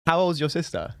How old's your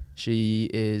sister? She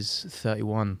is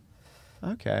 31.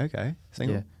 Okay.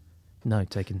 Single? Yeah. No,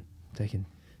 taken.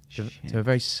 To a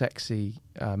very sexy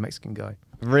Mexican guy.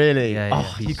 Really? Yeah,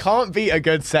 you can't beat a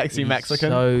good sexy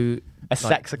Mexican. So a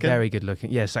Sexican? Very good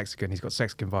looking. Yeah, Sexican. He's got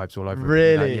Sexican vibes all over him.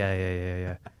 Really?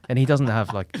 Yeah. And he doesn't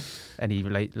have like any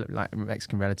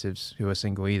Mexican relatives who are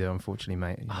single either, unfortunately,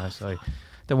 mate. You know, so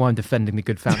don't want him defending the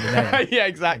good family name. Yeah,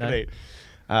 exactly. You know?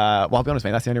 Well, I'll be honest,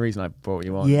 mate. That's the only reason I brought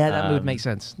you on. Yeah, that would make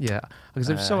sense. Yeah, because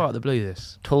it was so out of the blue.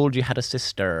 This told you had a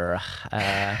sister.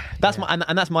 That's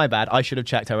my bad. I should have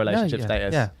checked her relationship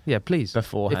status. Yeah. Please,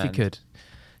 beforehand. if you could.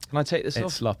 Can I take this off?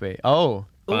 It's sloppy. Oh.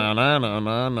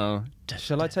 No.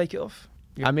 Shall I take it off?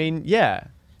 I mean, yeah.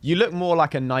 You look more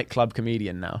like a nightclub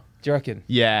comedian now. Do you reckon?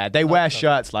 Yeah, they wear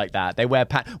shirts like that. They wear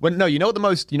Well, no, you know what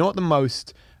the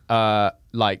most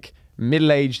like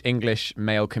middle-aged English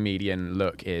male comedian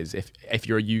look is, if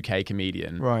you're a UK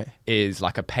comedian, right, is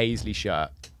like a paisley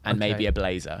shirt and maybe a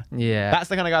blazer. Yeah, that's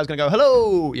the kind of guy who's gonna go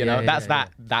hello. You know, that's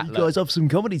that. You guys have some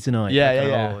comedy tonight.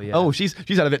 Yeah. Oh, she's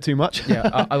had a bit too much.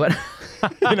 Yeah, I went.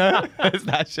 You know, it's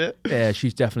that shit. Yeah,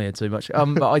 she's definitely had too much.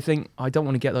 But I think I don't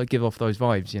want to give off those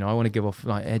vibes. You know, I want to give off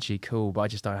like edgy, cool, but I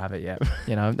just don't have it yet.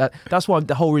 You know, that's why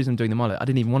the whole reason I'm doing the mullet. I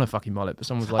didn't even want a fucking mullet, but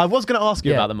someone was like, I was going to ask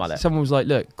you about the mullet. Someone was like,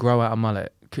 look, grow out a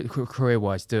mullet.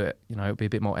 Career-wise, do it. You know, it'll be a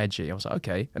bit more edgy. I was like,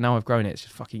 okay. And now I've grown it. It's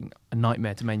just fucking a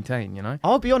nightmare to maintain. You know.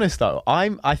 I'll be honest though.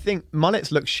 I think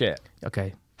mullets look shit.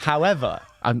 Okay. However,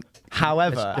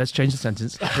 let's change the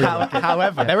sentence.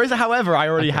 However, there is a however I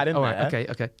already had in there. Right,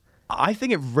 okay. I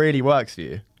think it really works for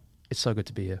you. It's so good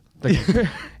to be here. Thank you.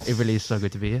 It really is so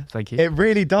good to be here. Thank you. It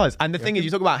really does. And the thing is,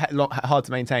 you talk about hard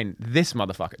to maintain. This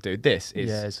motherfucker, dude, this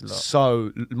is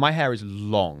so... My hair is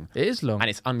long. It is long. And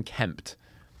it's unkempt.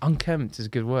 Unkempt is a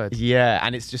good word. Yeah,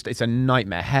 and it's a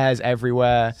nightmare. Hairs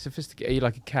everywhere. Sophisticated. Are you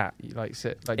like a cat? You like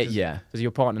sit like yeah. Does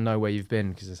your partner know where you've been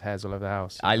because there's hairs all over the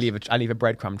house? I leave a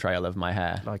breadcrumb trail of my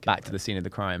hair back to the scene of the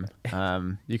crime.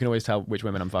 You can always tell which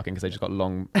women I'm fucking because they just got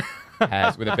long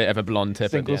hairs with a bit of a blonde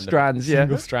tip. Single at the end strands, of it.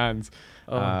 Single strands.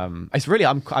 It's really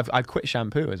I quit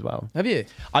shampoo as well. Have you?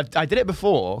 I did it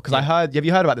before because I heard. Have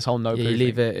you heard about this whole no poo? You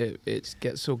leave it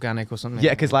gets organic or something.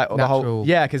 Yeah, because like natural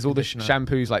the whole because all the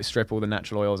shampoos like strip all the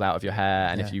natural oils out of your hair,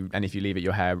 and if you leave it,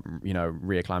 your hair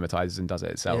reacclimatizes and does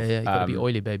it itself. Yeah, you gotta be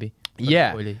oily, baby.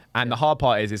 Oily. And the hard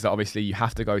part is that obviously you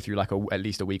have to go through like at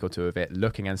least a week or two of it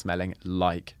looking and smelling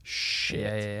like shit.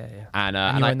 Yeah.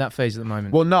 And you're in that phase at the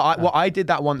moment. Well, no, I did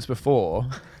that once before.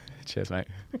 Cheers, mate.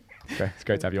 It's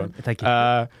great to have you on. Thank you.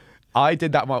 I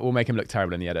did that one. We'll make him look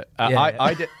terrible in the edit.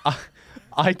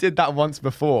 I did that once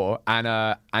before,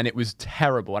 and it was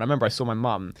terrible. And I remember I saw my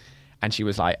mum, and she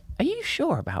was like, "Are you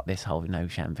sure about this whole no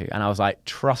shampoo?" And I was like,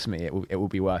 "Trust me, it will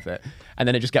be worth it." And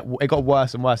then it got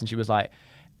worse and worse. And she was like,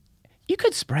 "You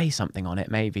could spray something on it,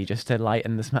 maybe, just to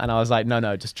lighten the smell." And I was like,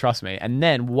 "No, just trust me." And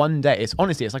then one day, it's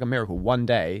like a miracle. One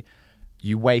day,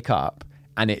 you wake up.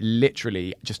 And it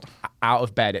literally just out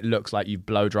of bed, it looks like you've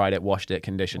blow dried it, washed it,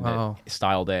 conditioned it,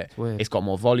 styled it. It's got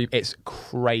more volume. It's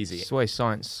crazy. It's the way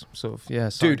science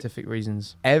scientific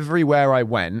reasons. Everywhere I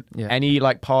went, any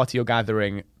like party or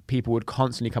gathering, people would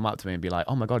constantly come up to me and be like,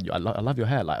 "Oh my God, I love your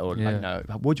hair." Like, or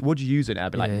like, what'd you use it? And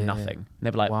I'd be like, nothing. And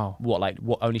they'd be like, "Wow,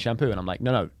 what only shampoo?" And I'm like,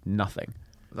 no, nothing.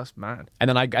 That's mad. And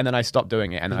then I stopped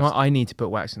doing it. And I need to put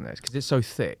wax in this because it's so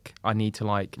thick. I need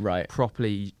to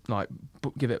properly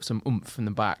give it some oomph in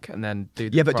the back and then do.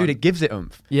 But dude, it gives it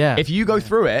oomph. Yeah. If you go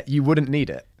through it, you wouldn't need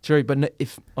it. True, but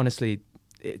if honestly,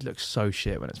 it looks so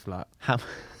shit when it's flat. How?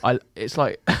 It's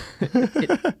like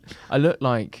I look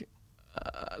like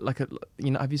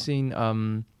have you seen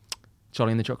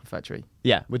Charlie and the Chocolate Factory?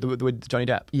 Yeah, with Johnny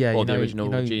Depp. Yeah, or the original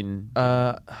Jean.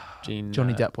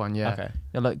 Johnny Depp one. Yeah. Okay.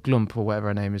 Like Glump or whatever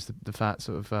her name is, the fat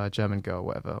sort of German girl, or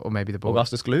whatever, or maybe the boy.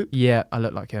 Augustus Gloop. Yeah, I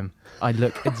look like him. I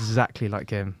look exactly like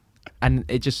him, and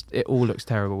it all looks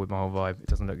terrible with my whole vibe. It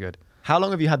doesn't look good. How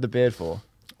long have you had the beard for?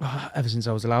 Ever since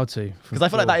I was allowed to. Because I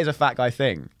feel like that is a fat guy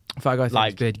thing. Fat guy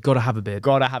thing. Beard. Gotta have a beard.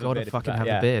 Gotta fucking have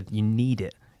a beard. You need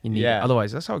it. You need it.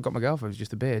 Otherwise, that's how I got my girlfriend. It was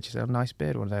just a beard. She said, "A nice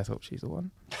beard." One day I thought she's the one.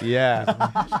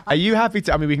 Yeah. Are you happy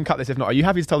to? I mean, we can cut this if not. Are you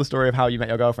happy to tell the story of how you met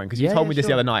your girlfriend? Because you told me this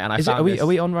the other night, and are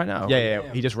we on right now?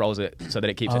 Yeah. He just rolls it so that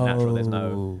it keeps it natural. There's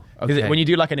no. Because when you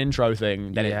do like an intro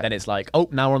thing, then it's like, oh,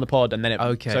 now we're on the pod, and then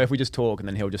so if we just talk, and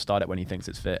then he'll just start it when he thinks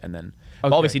it's fit, and then.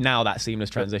 But obviously now that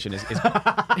seamless transition is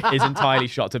entirely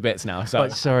shot to bits now. So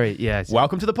sorry,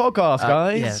 welcome to the podcast,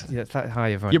 guys.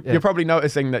 Hi everyone. You're probably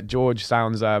noticing that George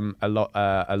sounds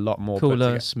a a lot more put cooler,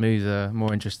 together. smoother,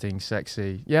 more interesting,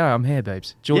 sexy. Yeah, I'm here,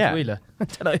 babes. George Yeah. Wheeler. I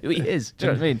don't know who he is. Do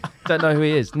you know what I mean? Don't know who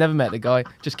he is. Never met the guy.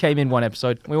 Just came in one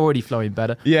episode. We're already flowing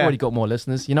better. Yeah. Already got more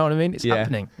listeners. You know what I mean? It's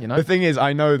happening. You know. The thing is,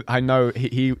 I know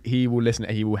he will listen.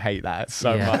 He will hate that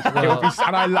so Yeah. much. Well- He'll be,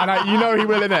 and I, you know he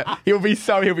will, innit?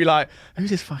 He'll be like, who's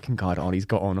this fucking guy on? He's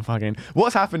got on a fucking.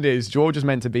 What's happened is George is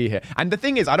meant to be here, and the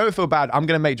thing is, I don't feel bad. I'm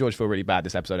gonna make George feel really bad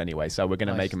this episode anyway. So we're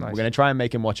gonna make him. Nice. We're gonna try and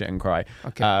make him watch it and cry.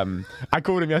 Okay. I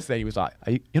called him yesterday. He was like,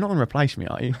 "You're not gonna replace me,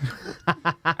 are you?"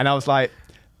 And I was like,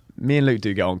 "Me and Luke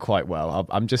do get on quite well.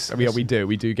 I'm just. We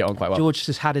do get on quite well." George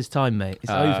just had his time, mate.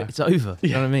 It's over. It's over. You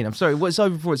know what I mean? I'm sorry. Well, it's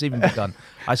over before it's even begun.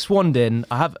 I swanned in.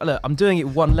 Look, I'm doing it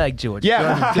with one leg, George.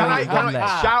 Yeah, I'm doing it with one leg.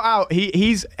 shout out.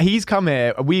 He's come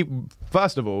here.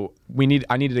 First of all,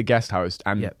 I needed a guest host,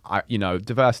 and Yep.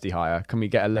 diversity hire. Can we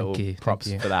get a little Thank you. props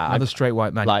Thank you. for that? Another straight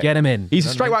white man. Like, Get him in. He's You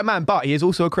a know straight what white man, but he is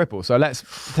also a cripple. So let's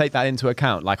take that into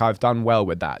account. Like I've done well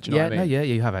with that. Do you know what I mean?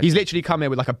 You have. He's literally come here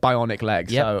with like a bionic leg.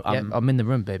 Yeah, So I'm in the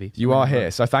room, baby. you I'm are in the room.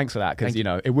 here. So thanks for that, because Thank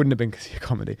it wouldn't have been because of your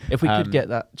comedy. If we could get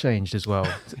that changed as well,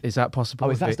 is that possible? Oh,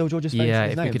 is that If it- still George's face? Yeah,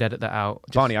 His if name? we could edit that out.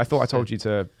 just- Barney, I thought I told you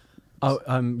to. Oh,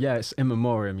 yeah, it's in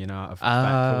memoriam, I've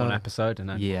back for one episode and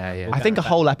then Yeah. I think a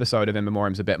whole episode of In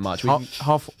Memoriam's a bit much. How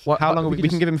long? We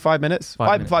can give him 5 minutes.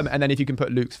 Five minutes. And then if you can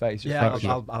put Luke's face. just yeah, thank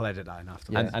you. I'll edit that in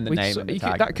after. And the name and the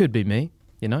tag. That could be me.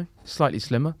 You know, slightly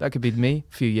slimmer. That could be me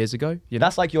a few years ago. You know?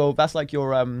 That's like your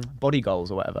body goals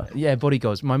or whatever. Yeah, body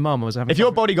goals. My mum was having. If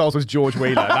your body goals was George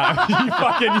Wheeler,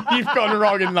 you've gone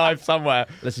wrong in life somewhere.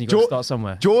 Listen, you got to start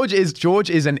somewhere. George is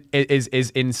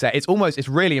insane. It's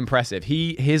really impressive.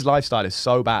 His lifestyle is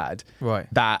so bad, Right.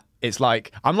 that it's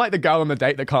like I'm like the girl on the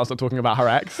date that can't stop talking about her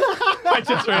ex. I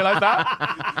just realised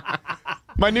that.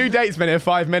 My new date's been here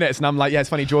 5 minutes, and I'm like, yeah, it's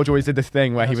funny. George always did this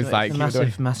thing where he was like,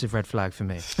 It's a massive red flag for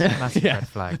me. Massive red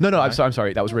flag. No, you know? I'm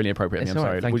sorry. That was really inappropriate. It's I'm all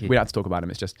sorry. right, thank We you. don't have to talk about him.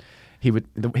 It's just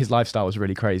his lifestyle was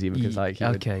really crazy because like he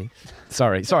would- Okay.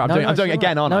 Sorry. I'm doing it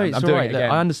again, aren't I? No, it's I'm all doing right. it Look,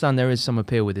 again. I understand there is some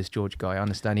appeal with this George guy. I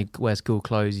understand he wears cool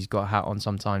clothes. He's got a hat on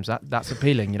sometimes. That's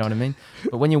appealing. You know what I mean?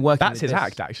 But when you're working, That's with his this-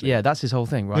 act, actually. Yeah, that's his whole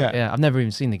thing, right? Yeah. Yeah. I've never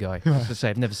even seen the guy. I was to say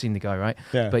I've never seen the guy, right?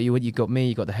 Yeah. But you got me.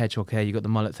 You got the hedgehog hair. You got the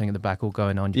mullet thing at the back all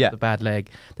going on. You Yeah. got the bad leg.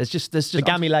 There's just The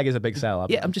gammy leg is a big sell.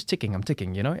 Yeah, I'm just ticking. I'm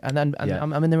ticking. You know, and then Yeah.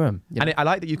 I'm in the room. You know? And I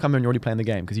like that you come in and you're already playing the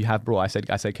game because you have brought. I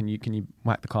said, can you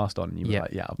whack the cast on? And you were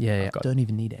like, yeah, I've got- Don't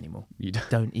even need it anymore. You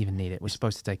Don't even need it. We're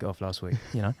supposed to take it off last week.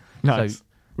 You know. Nice. So,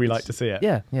 We like to see it.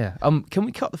 yeah. Can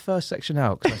we cut the first section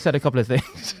out? 'Cause I said a couple of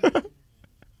things.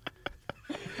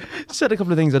 Said a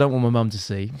couple of things I don't want my mum to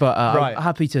see, but Right. I'm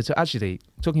happy to actually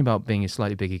talking about being a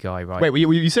slightly bigger guy, right? Wait,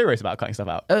 were you serious about cutting stuff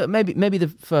out? Maybe the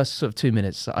first sort of 2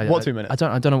 minutes. What 2 minutes?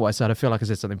 I don't know what I said. I feel like I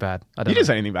said something bad. I don't You know. didn't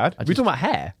say anything bad. We were just- talking about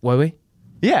hair. Were we?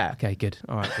 Yeah. Okay, good.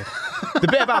 All right, good. The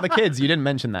bit about the kids, you didn't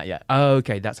mention that yet. Oh,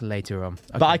 okay, that's later on.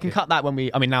 But Okay, I can good. cut that when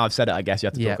we. I mean, now I've said it. I guess you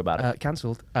have to talk about it.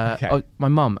 Cancelled. Okay. My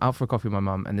mum out for a coffee with my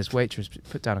mum, and this waitress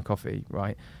put down a coffee,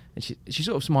 right? And she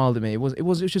sort of smiled at me. It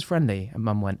was just friendly. And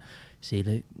mum went, "See,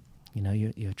 Luke, you know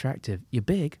you're attractive. You're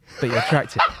big, but you're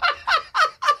attractive."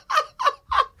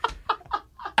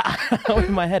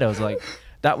 In my head, I was like,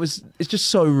 it's just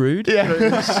so rude. Yeah. You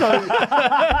know, it's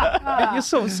so, you're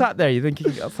sort of sat there, you're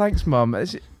thinking, oh, thanks, mum.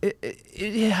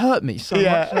 It hurt me so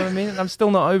Yeah. much. You know what I mean? And I'm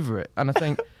still not over it. And I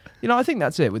think, I think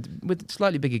that's it. With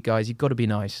slightly bigger guys, you've got to be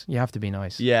nice. You have to be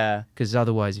nice. Yeah. Because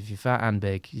otherwise, if you're fat and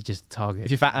big, you're just a target.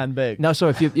 If you're fat and big. No,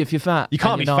 sorry. If you're fat, You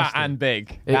can't and be you're fat nasty, and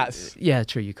big. it- That's yeah,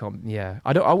 true. You can't. Yeah,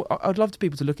 I'd love to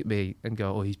people to look at me and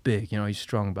go, "Oh, he's big. He's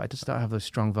strong." But I just don't have those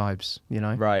strong vibes.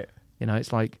 right.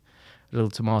 It's like a little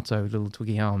tomato, little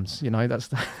twiggy arms. That's.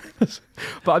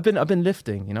 But I've been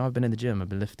lifting. I've been in the gym. I've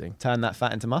been lifting. Turn that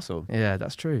fat into muscle. Yeah,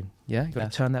 that's true. Yeah, you got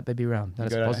That's- to turn that baby around.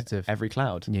 That's Go to positive. Every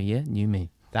cloud. New year, new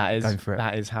me. Going for it.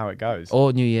 That is how it goes.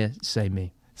 Or new year, same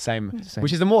me. Same. Same.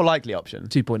 Which is the more likely option.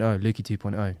 2.0, Lukey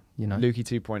 2.0. Lukey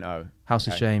 2.0. House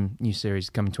of Okay. Shame, new series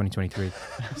coming 2023.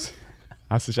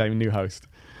 That's a shame. New host.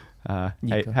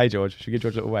 Hey George. Should we give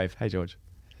George a little wave? Hey George.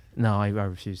 No, I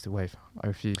refuse to wave. I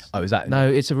refuse. Oh, is that? No,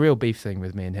 it's a real beef thing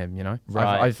with me and him.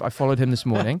 Right. I followed him this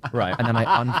morning. Right. And then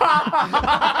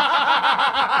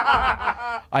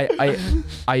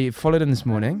I followed him this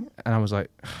morning, and I was like,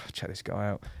 check this guy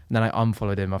out. And then I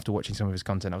unfollowed him after watching some of his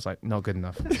content. I was like, not good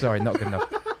enough. Sorry, not good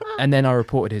enough. And then I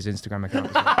reported his Instagram account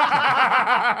as well.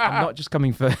 I'm not just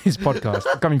coming for his podcast.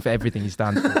 I'm coming for everything he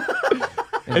stands for.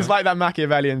 It's like that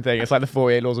Machiavellian thing. It's like the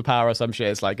 48 laws of power or some shit.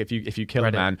 It's like if you kill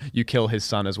a man, you kill his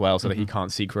son as well, so that he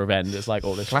can't seek revenge. It's like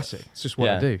all this classic. It's just what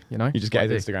I do. You know, you just get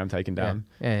his Instagram taken down.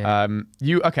 Yeah.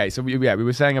 Okay? So we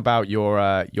were saying about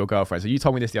your girlfriend. So you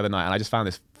told me this the other night, and I just found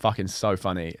this fucking so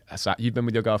funny. So you've been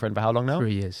with your girlfriend for how long now?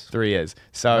 3 years. 3 years.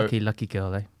 So lucky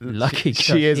girl, eh? Lucky.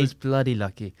 She is. She's bloody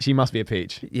lucky. She must be a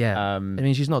peach. Yeah. I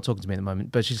mean, she's not talking to me at the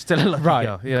moment, but she's still a lucky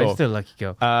girl. Yeah, cool. she's still a lucky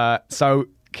girl. So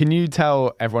can you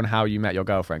tell everyone how you met your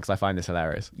girlfriend? Because I find this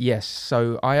hilarious. Yes.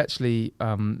 So I actually,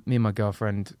 me and my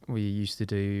girlfriend, we used to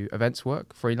do events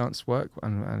work, freelance work,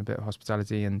 and a bit of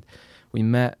hospitality, and we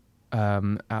met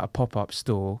at a pop-up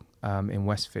store in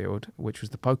Westfield, which was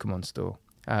the Pokemon store.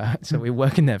 So we were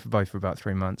working there for about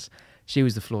 3 months. She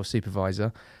was the floor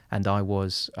supervisor, and I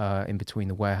was in between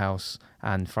the warehouse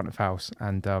and front of house.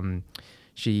 And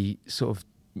she sort of,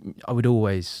 I would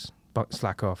always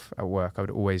slack off at work. I would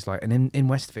always and in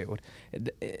Westfield,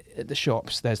 at the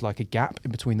shops, there's like a gap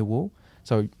in between the wall.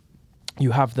 So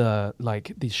you have the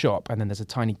shop, and then there's a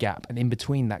tiny gap, and in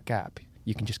between that gap,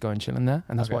 you can just go and chill in there.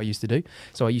 And that's what I used to do.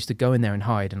 So I used to go in there and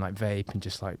hide and vape and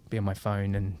just be on my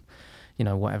phone and,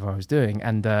 whatever I was doing.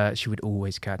 And she would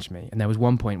always catch me. And there was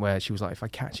one point where she was like, if I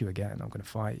catch you again, I'm going to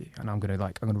fire you. And I'm going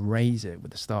to raise it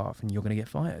with the staff, and you're going to get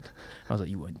fired. I was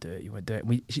like, you won't do it. You won't do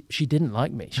it. She didn't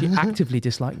like me. She actively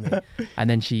disliked me.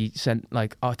 And then she sent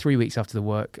 3 weeks after the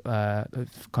work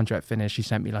contract finished, she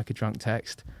sent me a drunk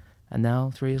text. And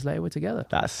now 3 years later, we're together.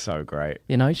 That's so great.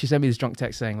 She sent me this drunk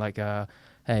text saying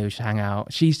hey, we should hang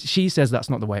out. She says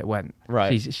that's not the way it went.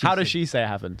 Right. How does she say it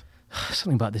happened?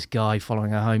 Something about this guy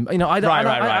following her home. I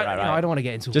don't want to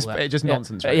get into all that. Just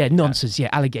nonsense, right? Yeah, nonsense. Yeah,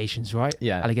 allegations, right?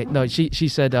 Yeah. No, she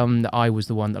said that I was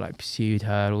the one that pursued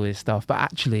her, all this stuff. But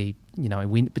actually,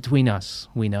 between us,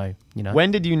 we know.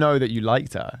 When did you know that you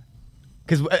liked her?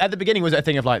 Because at the beginning, was it a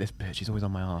thing of this bitch, she's always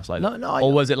on my ass?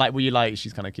 Or was it were you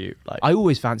she's kind of cute? I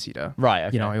always fancied her. Right,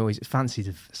 okay. I always fancied,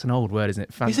 it's an old word, isn't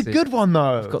it? Fancied. It's a good one,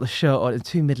 though. I've got the shirt on,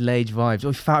 2 middle-aged vibes.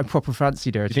 I proper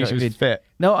fancied her. Do you think she was fit?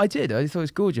 No, I did. I thought it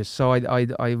was gorgeous. So I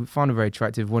found her very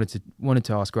attractive, wanted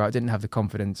to ask her out. Didn't have the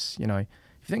confidence, If you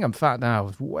think I'm fat now, I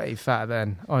was way fatter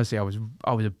then. Honestly, I was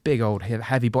a big old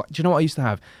heavy boy. Do you know what I used to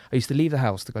have? I used to leave the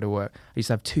house to go to work. I used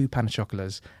to have 2 pan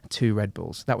chocolates, 2 Red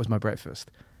Bulls. That was my breakfast.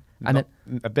 And then,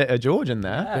 a bit of George in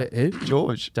there. Who?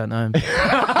 George. Don't know him. Don't know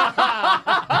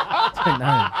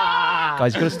him.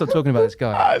 Guys, you've got to stop talking about this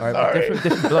guy. Sorry.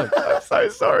 Different bloke. I'm so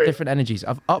sorry. Different energies.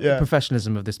 I've upped the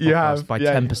professionalism of this podcast by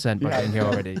 10% by being here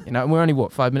already. And we're only,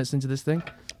 5 minutes into this thing?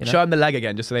 Show them the leg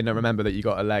again, just so they don't remember that you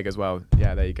got a leg as well.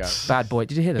 Yeah, there you go. Bad boy.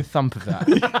 Did you hear the thump of that?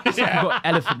 You've got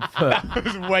elephant foot. That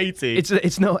was weighty. It's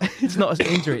not an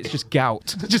injury. It's just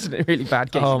gout. Just a really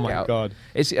bad case of gout. Oh my god.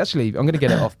 It's actually, I'm going to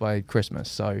get it off by Christmas.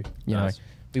 So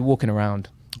be walking around.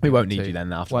 We won't need you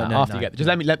then after that. After you get, just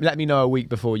let me know a week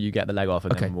before you get the leg off,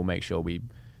 and then we'll make sure we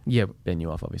bin you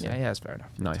off. Obviously. Yeah, that's fair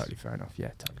enough. Nice. Totally fair enough. Yeah,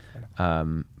 totally fair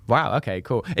enough. Wow. Okay.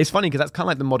 Cool. It's funny because that's kind of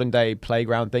like the modern day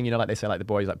playground thing. They say the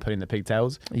boys putting the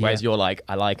pigtails, whereas you're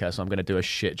I like her, so I'm going to do a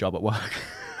shit job at work.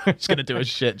 I'm just going to do a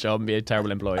shit job and be a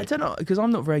terrible employee. I don't know, because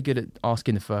I'm not very good at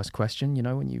asking the first question.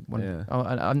 When you want. Yeah.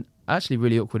 I'm actually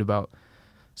really awkward about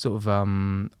sort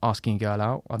of asking a girl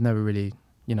out. I've never really.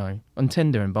 On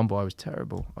Tinder and Bumble, I was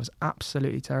terrible. I was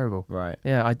absolutely terrible. Right.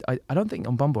 Yeah, I don't think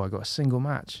on Bumble I got a single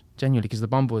match, genuinely, because the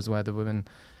Bumble is where the women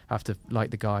have to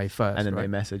like the guy first. And then they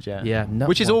message, Yeah.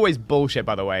 Which is always bullshit,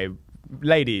 by the way.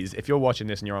 Ladies, if you're watching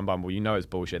this and you're on Bumble, it's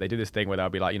bullshit. They do this thing where they'll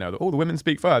be the women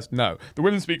speak first. No, the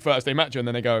women speak first, they match you, and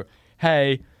then they go,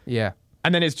 hey. Yeah.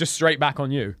 And then it's just straight back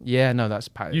on you. Yeah, no, that's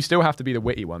pattern. You still have to be the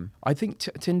witty one. I think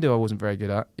Tinder I wasn't very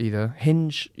good at either.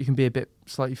 Hinge, you can be a bit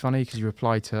slightly funny because you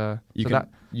reply to...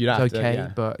 It's okay,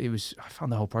 but I found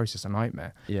the whole process a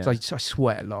nightmare. Yeah. So I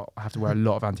sweat a lot. I have to wear a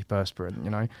lot of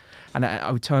antiperspirant, And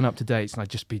I would turn up to dates and I'd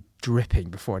just be dripping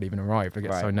before I'd even arrive. I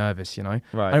get so nervous,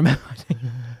 Right. I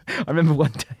remember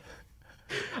one day,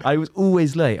 I was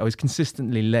always late. I was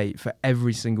consistently late for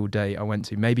every single date I went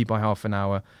to, maybe by half an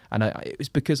hour. And it was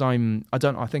because I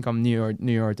think I'm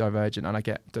neurodivergent and I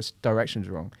get directions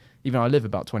wrong. Even though I live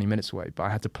about 20 minutes away, but I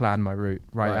had to plan my route,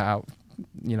 write that out,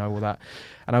 all that.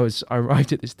 And I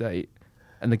arrived at this date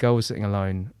and the girl was sitting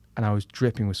alone and I was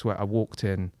dripping with sweat. I walked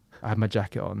in, I had my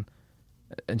jacket on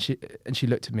and she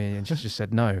looked at me and she just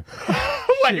said, no.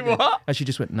 Wait, what? And she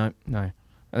just went, no.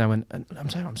 And I went, I'm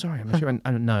sorry. And she went,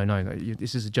 no,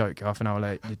 this is a joke. Half an hour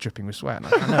late, you're dripping with sweat.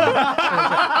 And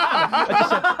I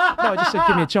just said,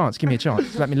 give me a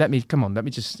chance. Let me, come on, let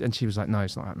me just. And she was like, no,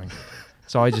 it's not happening.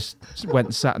 So I just went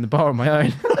and sat in the bar on my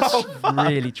own.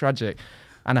 Really tragic.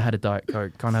 And I had a Diet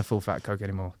Coke. Can't have full fat Coke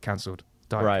anymore. Cancelled.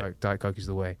 Diet Coke is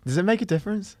the way. Does it make a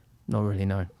difference? Not really,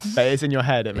 no. But it's in your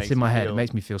head. It's in my head. It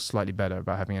makes me feel slightly better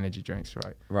about having energy drinks,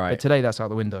 right? Right. But today, that's out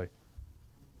the window.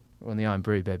 We're on the Iron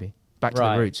Brew, baby. Back to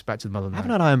the roots, back to the motherland. I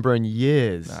haven't had Iron Brew in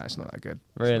years. Nah, it's not that good.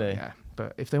 Really? Yeah.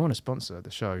 But if they want to sponsor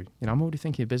the show, I'm already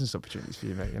thinking of business opportunities for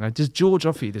you, mate. Does George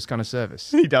offer you this kind of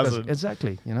service? He doesn't.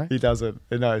 Exactly, He doesn't.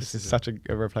 No, it's such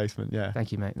a replacement, yeah.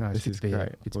 Thank you, mate. No, this is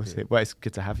great. Well, it's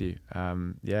good to have you.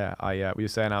 We were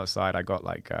saying outside, I got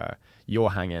like you're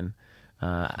hanging.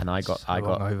 And I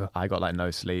got like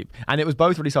no sleep, and it was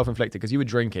both really self-inflicted because you were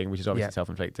drinking, which is obviously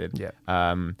self-inflicted. Yeah.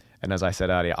 And as I said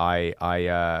earlier,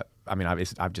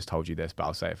 I've just told you this, but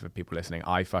I'll say it for people listening.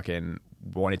 I fucking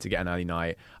wanted to get an early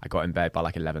night. I got in bed by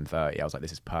like 11:30. I was like,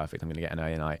 this is perfect. I'm gonna get an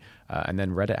early night. And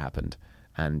then Reddit happened,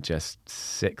 and just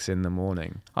 6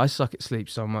 a.m. I suck at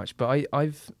sleep so much, but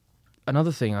I've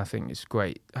another thing I think is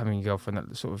great having a girlfriend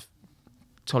that sort of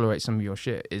tolerates some of your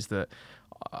shit is that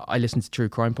I listen to true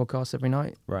crime podcasts every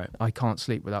night. Right. I can't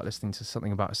sleep without listening to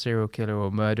something about a serial killer or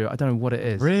murder. I don't know what it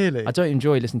is. Really? I don't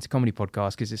enjoy listening to comedy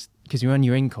podcasts because when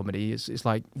you're in comedy, it's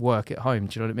like work at home.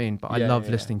 Do you know what I mean? But I love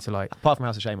listening to like... Apart from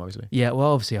House of Shame, obviously. Yeah,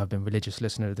 well, obviously I've been a religious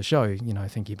listener of the show,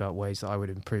 thinking about ways that I would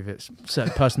improve it,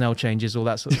 certain personnel changes, all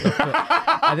that sort of stuff.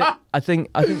 But I think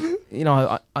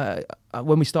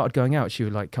when we started going out, she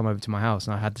would like come over to my house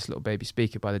and I had this little baby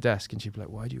speaker by the desk and she'd be like,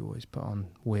 why do you always put on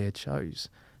weird shows?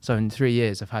 So in 3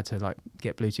 years, I've had to like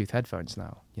get Bluetooth headphones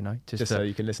now, just so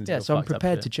you can listen to. Yeah, so I'm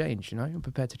prepared to change. I'm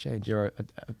prepared to change.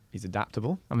 He's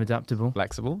adaptable. I'm adaptable.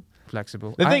 Flexible.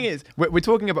 The thing is, we're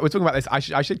talking about this. I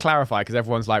should clarify because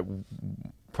everyone's like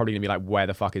probably gonna be like, where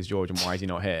the fuck is George and why is he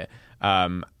not here?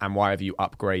 And why have you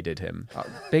upgraded him?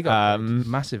 Big upgrade,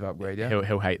 massive upgrade. Yeah,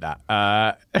 he'll hate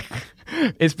that.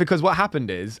 It's because what happened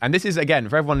is, and this is again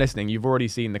for everyone listening, you've already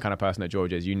seen the kind of person that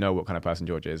George is. You know what kind of person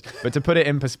George is. But to put it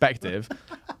in perspective,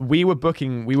 we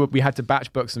had to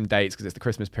batch book some dates because it's the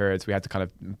Christmas period. So we had to kind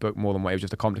of book more than one. It was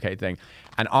just a complicated thing.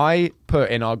 And I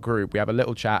put in our group, we have a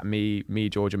little chat, me,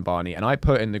 George, and Barney, and I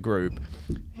put in the group,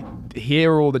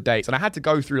 here are all the dates, and I had to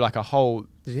go through like a whole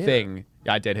thing.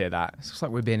 Yeah, I did hear that. It's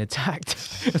like we're being attacked.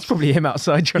 It's probably him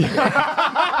outside trying to get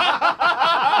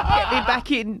me back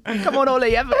in. Come on,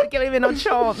 Ollie, get him in on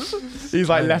chance. He's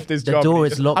like left his job. The door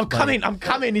is locked. I'm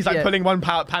coming. He's like pulling one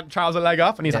pant trouser leg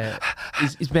up, and he's like,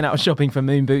 he's been out shopping for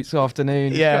moon boots all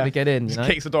afternoon. Yeah, trying to get in. Just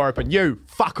kicks the door open. You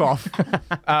fuck off.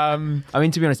 I mean,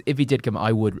 to be honest, if he did come,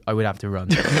 I would have to run.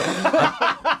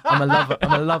 I'm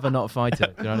a lover, not a fighter.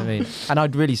 Do you know what I mean? And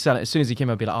I'd really sell it as soon as he came.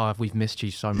 I'd be like, "Oh, we've missed you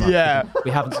so much. Yeah,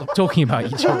 we haven't stopped talking about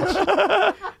you, George."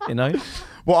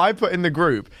 Well, I put in the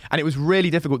group, and it was really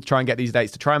difficult to try and get these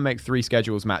dates, to try and make 3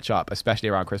 schedules match up, especially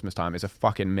around Christmas time. It's a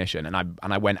fucking mission, and I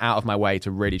went out of my way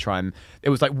to really try and. It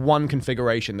was like one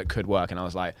configuration that could work, and I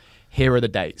was like, "Here are the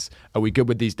dates. Are we good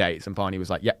with these dates?" And Barney was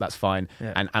like, "Yep, that's fine."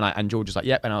 Yeah. And George was like,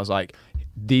 "Yep," and I was like,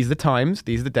 "These are the times.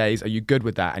 These are the days. Are you good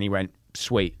with that?" And he went,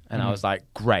 "Sweet." And I was like,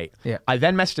 "Great." Yeah. I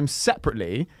then messaged him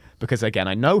separately because again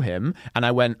I know him, and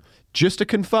I went, "Just to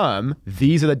confirm,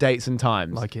 these are the dates and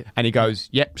times." Like it. And he goes,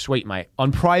 "Yep, sweet, mate."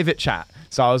 On private chat.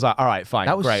 So I was like, "All right, fine."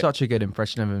 That was great. such a good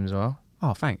impression of him as well.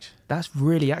 Oh, thanks. That's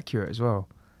really accurate as well.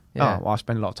 Yeah. Oh, well, I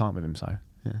spend a lot of time with him, so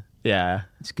yeah.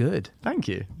 It's good. Thank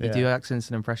you. You do accents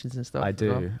and impressions and stuff? I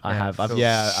do. Well? I've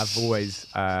always.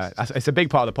 It's a big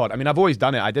part of the pod. I mean, I've always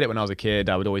done it. I did it when I was a kid.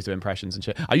 I would always do impressions and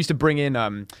shit. I used to bring in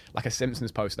like a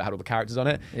Simpsons poster that had all the characters on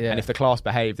it. Yeah. And if the class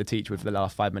behaved, the teacher would for the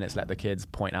last 5 minutes let the kids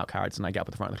point out characters, and I get up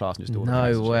at the front of the class and just do all the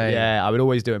No way. Yeah, I would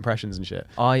always do impressions and shit.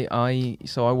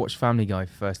 So I watched Family Guy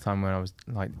for the first time when I was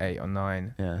like 8 or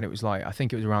 9. Yeah. And it was like, I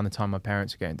think it was around the time my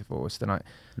parents were getting divorced, and I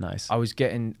was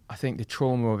getting, I think the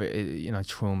trauma of it, it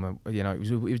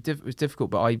was difficult,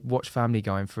 but I watched Family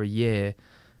Guy, and for a year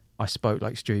I spoke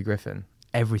like Stewie Griffin.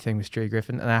 Everything was Stewie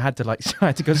Griffin, and I had to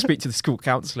go speak to the school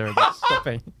counsellor about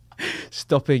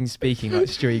stopping speaking like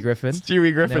Stewie Griffin.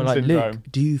 Stewie Griffin like, syndrome. Luke,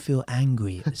 do you feel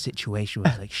angry at the situation?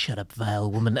 I was like, shut up, vile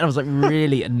woman. And I was like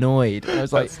really annoyed. And I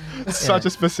was like, such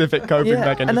a specific coping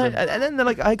mechanism. And then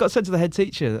like I got sent to the head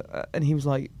teacher, and he was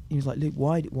like, Luke,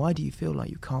 why do you feel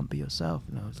like you can't be yourself?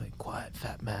 And I was like, quiet,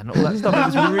 fat man, all that stuff.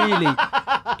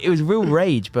 It was real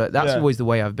rage, but that's always the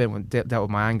way I've been when dealt with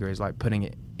my anger, is like putting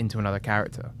it into another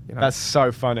character. That's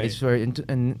so funny. It's very,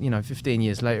 and 15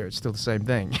 years later, it's still the same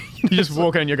thing. You just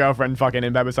walk in and your girlfriend fucking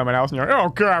in bed with someone else, and you're like, "Oh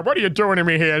God, what are you doing to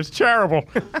me here? It's terrible."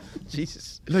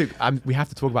 Jesus. Luke, we have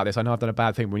to talk about this. I know I've done a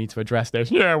bad thing, but we need to address this.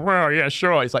 Yeah, well, yeah,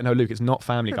 sure. It's like, no, Luke, it's not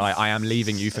Family Guy. I am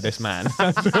leaving you for this man.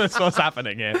 That's what's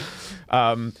happening here.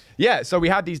 So we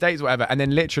had these dates or whatever, and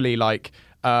then literally like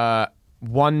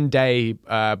one day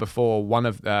before one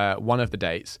of the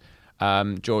dates,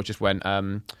 George just went,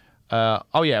 "Oh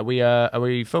yeah, are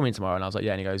we filming tomorrow?" And I was like,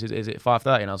 "Yeah." And he goes, "Is it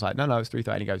 5:30?" And I was like, "No, it's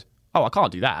 3:30." And he goes, oh, I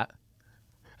can't do that.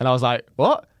 And I was like,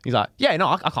 what? He's like, yeah, no,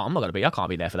 I can't. I'm not going to be. I can't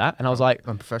be there for that. And I was like,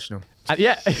 I'm professional.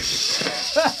 yeah.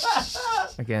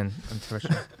 Again, I'm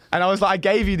professional. And I was like, I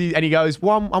gave you the, and he goes,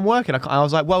 well, I'm working. I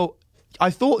was like, well, I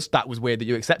thought that was weird that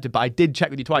you accepted, but I did check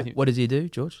with you twice. What does he do,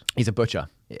 George? He's a butcher.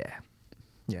 Yeah.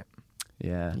 Yeah.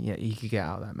 Yeah. Yeah, you could get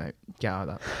out of that, mate. Get out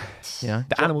of that. You know,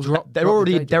 The animals, they're drop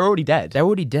already the day they're job. already dead. They're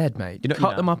already dead, mate. You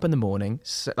know- them up in the morning,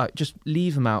 like just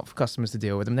leave them out for customers to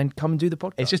deal with them, then come and do the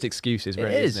podcast. It's just excuses,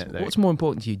 really, it is. isn't it? though? What's more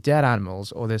important to you, dead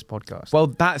animals or this podcast? Well,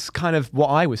 that's kind of what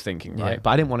I was thinking, right? Yeah. But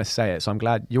I didn't want to say it, so I'm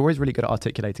glad. You're always really good at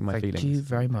articulating my Thank feelings. you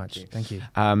very much. Thank you.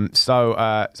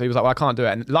 So he was like, well, I can't do it.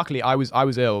 And luckily, I was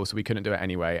ill, so we couldn't do it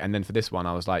anyway. And then for this one,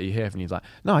 I was like, you hear? And he's like,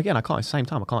 no, again, I can't. At the same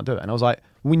time, I can't do it. And I was like,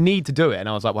 we need to do it. And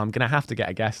I was like, well, I'm gonna have to get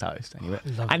a guest host.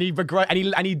 And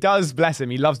he does, bless him.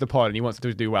 He loves the pod and he wants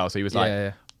to do well. So he was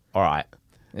like, all right.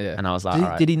 Yeah. And I was like, all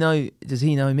right. Did he know? Does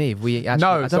he know me? Have we actually,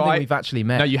 No, I don't so think we've actually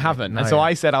met. No, you haven't. And so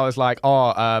I said, I was like,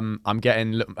 I'm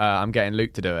getting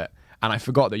Luke to do it. And I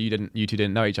forgot that you two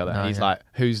didn't know each other. And he's like,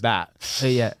 who's that?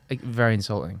 Yeah, very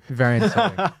insulting. Very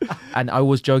insulting. And I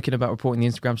was joking about reporting the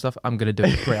Instagram stuff. I'm going to do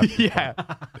it. Yeah.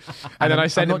 And then I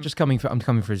said, I'm not just coming for. I'm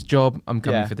coming for his job. I'm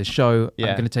coming for the show. Yeah.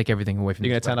 I'm going to take everything away from.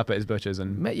 You're going this to turn up at his butcher's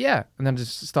and Yeah, and then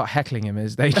just start heckling him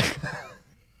as they.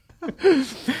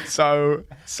 So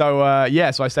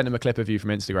I sent him a clip of you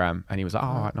from Instagram, and he was like, "Oh,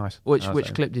 all right, nice."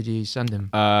 Which clip did you send him?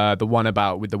 The one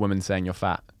about with the woman saying you're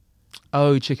fat.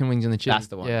 Oh, chicken wings in the chin. That's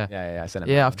the one. Yeah. I sent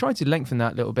him. Yeah, I've tried to lengthen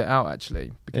that little bit out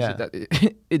actually because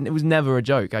it was never a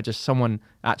joke. Someone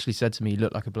actually said to me, "You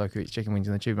look like a bloke who eats chicken wings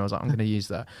in the tube." And I was like, "I'm going to use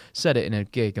that." Said it in a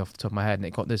gig off the top of my head, and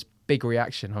it got this big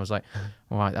reaction. I was like,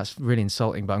 "All right, that's really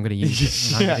insulting, but I'm going to use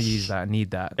it. I'm going to use that. I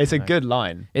need that." It's a good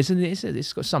line. It's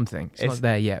got something. It's not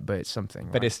there yet, but it's something.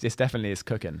 But right? it's definitely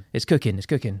cooking. It's cooking. It's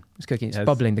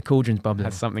bubbling. The cauldron's bubbling.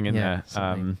 Has something in there.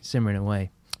 Simmering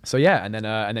away. So yeah, and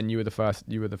then you were the first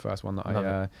one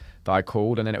that I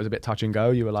called, and then it was a bit touch and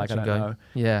go. You were like, I don't know.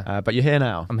 Yeah. But you're here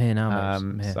now. I'm here now.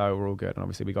 Mate. So we're all good, and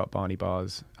obviously we got Barney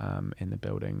Bars in the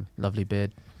building. Lovely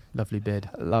beard. Lovely beard.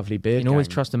 Lovely beard. You can always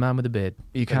trust a man with a beard.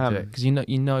 You can, because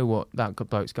you know what that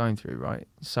bloke's going through, right?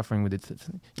 Suffering with it.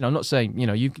 I'm not saying you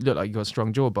look like you got a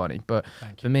strong jaw, Barney, but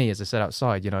for me, as I said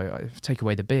outside, I take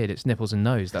away the beard, it's nipples and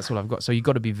nose. That's all I've got. So you've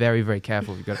got to be very, very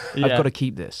careful. I've got to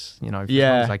keep this, as long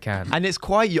as I can. And it's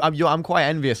quite. I'm quite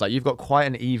envious. Like you've got quite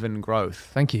an even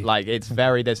growth. Thank you. Like it's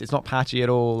very. It's not patchy at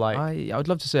all. Like I would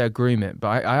love to say I groom it, but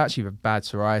I actually have bad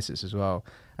psoriasis as well.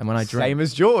 And when I drink, same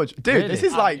as George, dude. Really? This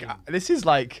is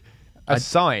like. A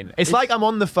sign. It's like I'm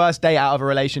on the first day out of a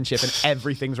relationship and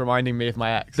everything's reminding me of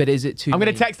my ex. But is it too? I'm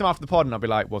going to text him after the pod and I'll be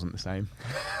like, wasn't the same.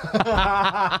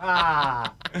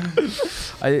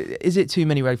 Is it too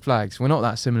many red flags? We're not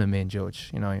that similar, me and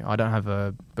George. I don't have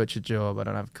a butcher job. I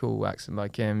don't have a cool accent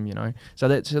like him. So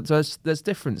there's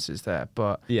differences there,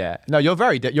 but yeah, no, you're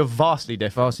you're vastly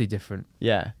different. Vastly different.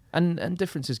 Yeah, and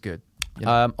difference is good.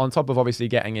 On top of obviously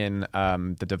getting in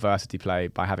the diversity play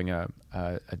by having a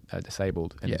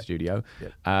disabled in the studio,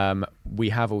 we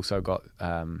have also got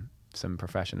some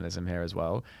professionalism here as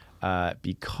well,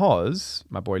 because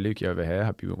my boy Lukey over here,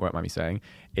 hope you won't mind me saying,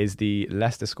 is the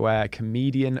Leicester Square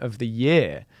Comedian of the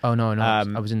Year. Oh no,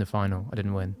 I was in the final. I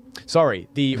didn't win. Sorry,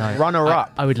 the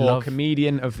runner-up I would for love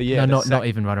Comedian of the Year. No, not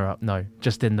even runner-up. No,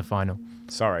 just in the final.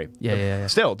 Sorry. Yeah.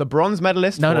 Still, the bronze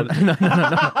medalist. No, not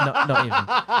even.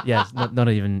 Yes, not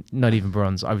even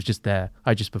bronze. I was just there.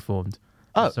 I just performed.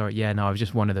 Oh, sorry. Yeah, no, I was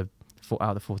just one of the out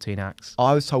of the 14 acts.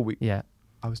 I was told we. Yeah.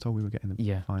 I was told we were getting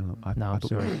the final. I thought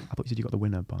sorry. I thought you said you got the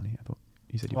winner, Barney. I thought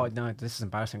you said you. Well, no, this is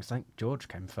embarrassing because I think George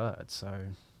came third. So.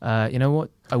 You know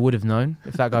what? I would have known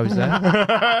if that guy was there,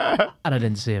 and I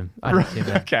didn't see him.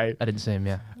 Okay. I didn't see him.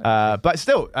 Yeah. But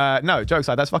still, no, jokes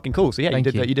aside, that's fucking cool. So yeah,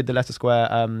 you did the Leicester Square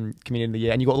Comedian of the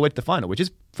Year, and you got all the way to the final, which is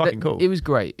fucking cool. It was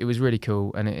great. It was really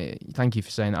cool, and thank you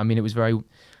for saying that. I mean, it was very.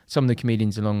 Some of the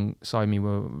comedians alongside me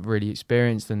were really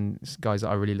experienced and guys that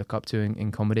I really look up to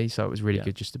in comedy. So it was really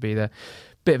good just to be there.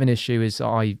 Bit of an issue is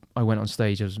I went on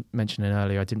stage. I was mentioning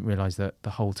earlier. I didn't realise that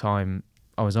the whole time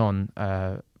I was on.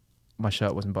 My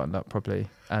shirt wasn't buttoned up properly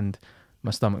and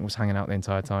my stomach was hanging out the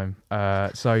entire time.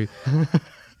 So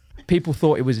people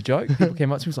thought it was a joke. People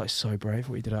came up to me, was like, so brave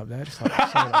what you did up there. Just like,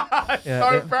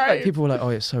 so brave. Like, people were like, oh,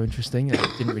 it's so interesting. They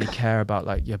didn't really care about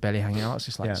like your belly hanging out. It's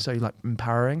just like so like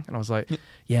empowering. And I was like,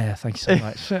 yeah, thank you so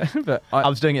much. But I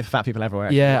was doing it for fat people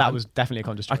everywhere. Yeah. That was definitely a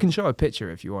conscious choice. I can show a picture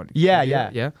if you want.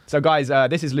 Yeah. So guys,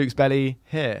 this is Luke's belly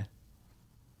here.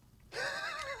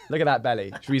 Look at that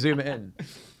belly. Should we zoom it in?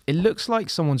 It looks like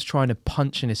someone's trying to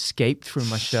punch and escape through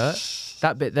my shirt.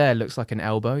 That bit there looks like an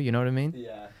elbow, you know what I mean?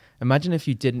 Yeah. Imagine if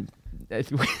you didn't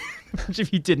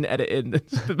if you didn't edit in,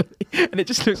 and it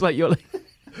just looks like you're like.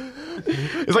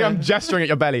 It's like I'm gesturing at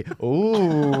your belly.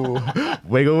 Ooh,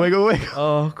 wiggle, wiggle, wiggle.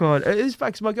 Oh god, it's bad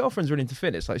because my girlfriend's really into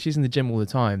fitness. Like she's in the gym all the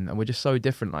time, and we're just so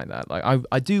different like that. Like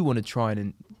I do want to try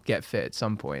and get fit at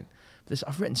some point.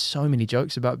 I've written so many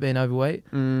jokes about being overweight.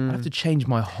 I have to change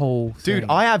my whole thing. Dude,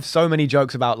 I have so many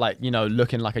jokes about like, you know,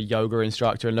 looking like a yoga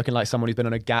instructor and looking like someone who's been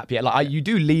on a gap year. Like you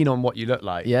do lean on what you look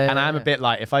like. Yeah. And I'm a bit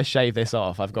like, if I shave this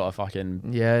off, I've got a fucking...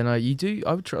 Yeah, no, you do.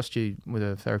 I would trust you with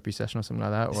a therapy session or something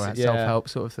like that, or a self-help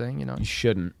sort of thing, you know. You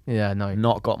shouldn't. Yeah, no.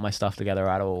 Not got my stuff together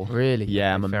at all. Really?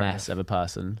 Yeah, I'm a Fair mess enough. of a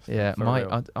person. Yeah, I I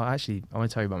want to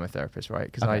tell you about my therapist,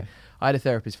 right? Because Okay. I had a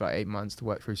therapist for like 8 months to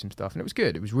work through some stuff, and it was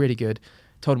good. It was really good.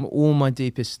 Told him all my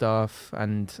deepest stuff,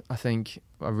 and I think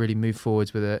I really moved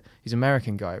forwards with it. He's an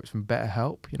American guy. It was from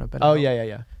BetterHelp, you know. BetterHelp. Oh,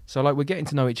 yeah. So like we're getting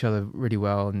to know each other really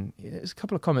well, and there's a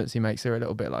couple of comments he makes that are a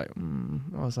little bit like,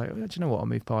 I was like, oh, do you know what? I'll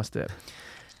move past it.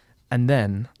 And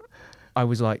then I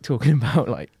was like talking about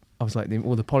like. I was like,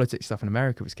 all the politics stuff in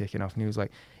America was kicking off, and he was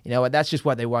like, you know what, that's just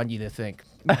what they want you to think.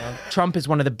 You know, Trump is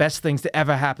one of the best things to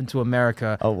ever happen to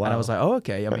America. Oh, wow. And I was like, oh,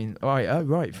 okay. I mean, all right,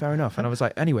 right, fair enough. And I was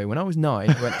like, anyway, when I was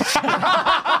 9, he went,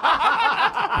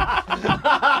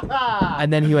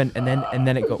 and then he went, and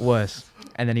then it got worse.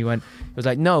 And then he was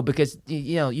like, no, because,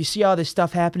 you know, you see all this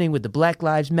stuff happening with the Black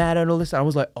Lives Matter and all this. And I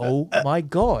was like, oh my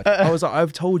God. I was like,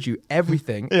 I've told you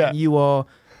everything. Yeah. And you are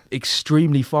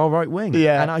extremely far right wing.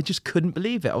 Yeah. And I just couldn't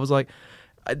believe it. I was like,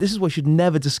 this is why you should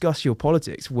never discuss your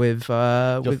politics with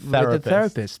the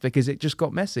therapist, because it just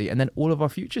got messy. And then all of our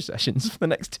future sessions for the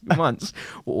next 2 months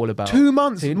were all about 2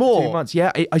 months more. 2 months.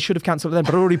 Yeah, I should have cancelled them,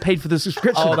 but I already paid for the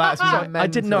subscription. Oh, that's I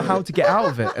didn't know how to get out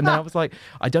of it. And then I was like,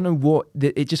 I don't know what.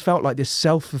 It just felt like this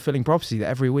self-fulfilling prophecy that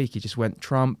every week he just went,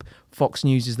 Trump, Fox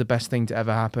News is the best thing to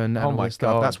ever happen. And all my this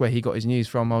stuff. God. That's where he got his news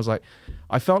from. I was like,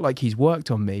 I felt like he's worked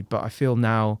on me, but I feel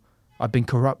now I've been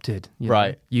corrupted. You know?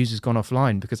 Right. Users gone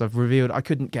offline because I've revealed I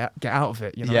couldn't get out of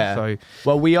it. You know. Yeah. So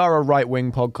well, we are a right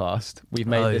wing podcast. We've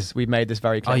made this. We've made this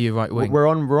very clear. Are you right wing? We're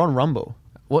on Rumble.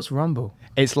 what's Rumble?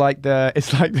 It's like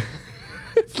it's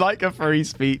like a free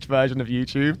speech version of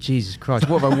YouTube. Jesus Christ!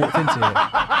 What have I walked into here?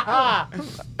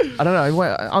 I don't know.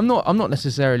 Wait, I'm not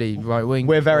necessarily right wing.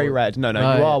 We're very red. No,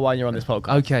 you are when you're on this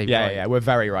podcast. Okay, Yeah, right. yeah. We're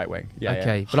very right wing. Yeah,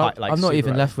 Okay, yeah. but I'm not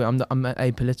even left wing. I'm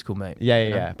apolitical, mate.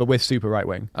 Yeah. But we're super right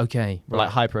wing. Okay, We're like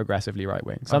hyper aggressively right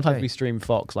wing. Sometimes Okay. we stream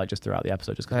Fox like just throughout the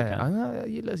episode just because we I can. know,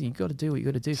 listen, you got to do what you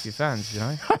got to do for your fans, you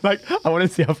know. Like I want to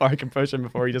see how far I can push him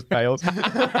before he just bails.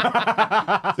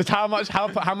 Just how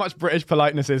much British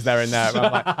politeness is there in there? And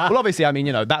I'm like, well, obviously, I mean,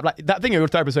 you know that thing you were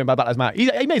talking about Black Lives Matter.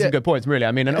 He made some good points, really.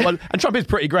 I mean, and Trump is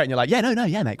pretty great. And you're like,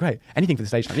 yeah, mate, great. Anything for the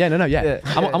stage time. Yeah.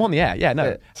 I'm on the air. Yeah,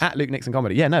 no. At Luke Nixon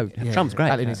Comedy. Yeah, no. Trump's great.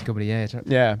 At Luke Nixon Comedy, yeah.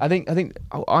 Yeah. I think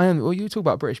I am. Well, you talk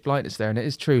about British politeness there, and it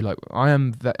is true. Like I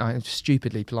am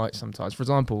stupidly polite sometimes. For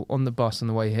example, on the bus on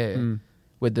the way here.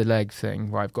 With the leg thing,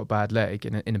 where I've got bad leg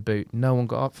in a boot, no one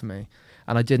got up for me,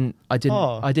 and I didn't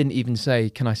even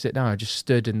say, "Can I sit down?" I just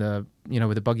stood in the,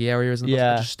 where the buggy area is. In the bus.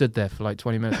 I just stood there for like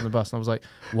 20 minutes on the bus, and I was like,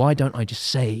 "Why don't I just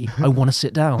say I want to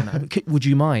sit down? Would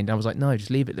you mind?" And I was like, "No, just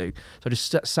leave it, Luke." So I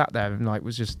just sat there and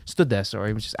was just stood there.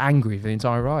 Sorry, was just angry for the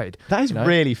entire ride. That is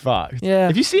really fucked. Yeah.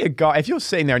 If you're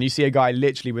sitting there and you see a guy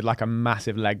literally with like a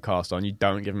massive leg cast on, you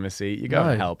don't give him a seat. You go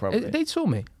to hell probably. They saw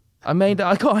me. I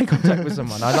got eye contact with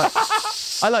someone.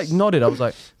 I nodded. I was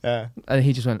like, yeah. And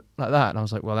he just went like that, and I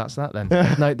was like, well, that's that then.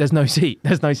 There's no seat.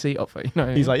 There's no seat offer.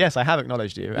 He's like, yes, I have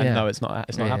acknowledged you, and no, it's not.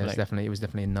 It's not happening. It was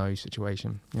definitely a no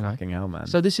situation. Fucking hell, man.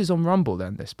 So this is on Rumble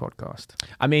then. This podcast.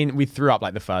 I mean, we threw up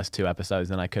like the first 2 episodes,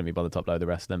 and I couldn't be bothered to upload the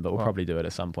rest of them. But we'll probably do it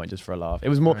at some point just for a laugh. It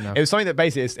was more. It was something that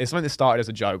basically it's something that started as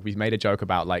a joke. We made a joke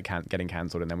about like getting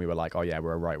cancelled, and then we were like, oh yeah,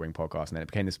 we're a right wing podcast, and then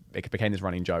it became this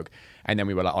running joke. And then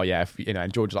we were like, oh yeah,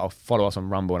 and George was like, oh, follow us on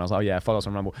Rumble, and I was like, oh yeah, follow us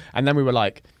on Rumble. And then we were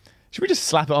like, should we just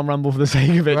slap it on Rumble for the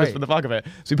sake of it, just for the fuck of it?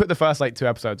 So we put the first 2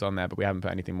 episodes on there, but we haven't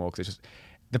put anything more because it's just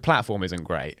the platform isn't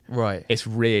great. Right. It's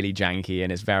really janky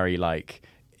and it's very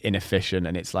inefficient,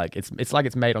 and it's like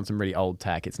it's made on some really old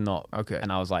tech. It's not okay.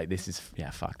 And I was like,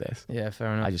 fuck this. Yeah,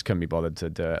 fair enough. I just couldn't be bothered to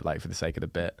do it for the sake of the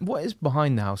bit. What is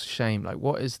behind the House of Shame? Like,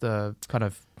 what is the kind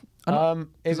of? I've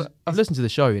listened to the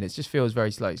show and it just feels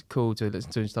very cool to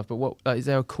listen to and stuff. But what is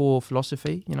there a core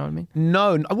philosophy? You know what I mean?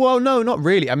 No, not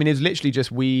really. I mean, it's literally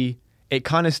just it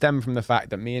kind of stemmed from the fact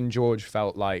that me and George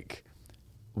felt like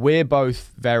we're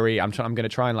both very. I'm going to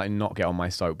try and not get on my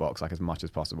soapbox as much as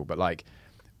possible, but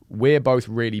we're both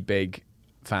really big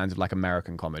fans of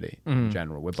American comedy in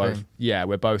general. We're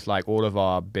both all of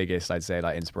our biggest, I'd say,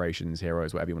 inspirations,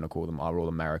 heroes, whatever you want to call them, are all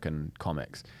American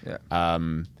comics. Yeah.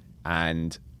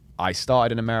 And I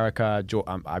started in America.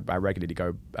 I regularly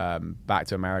go back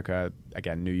to America.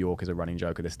 Again, New York is a running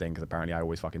joke of this thing because apparently I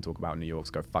always fucking talk about New York,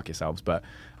 so go fuck yourselves. But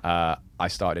I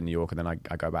started in New York and then I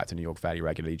go back to New York fairly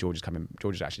regularly. George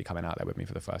is actually coming out there with me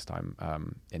for the first time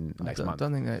in next month. I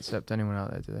don't think they accept anyone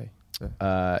out there, do they?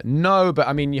 No, but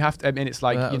I mean, you have to. I mean, it's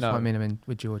like I mean,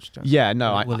 with George. Yeah,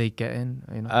 no. Will he get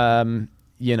in?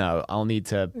 You know? I'll need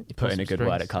to put in a good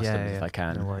word at customs if I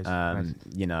can. No worries.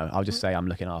 I'll just say I'm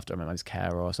looking after him. I'm his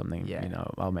carer or something. Yeah.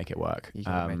 I'll make it work. You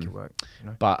can make it work.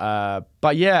 You know?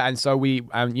 But yeah, and so we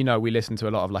listen to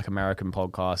a lot of like American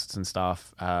podcasts and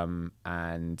stuff,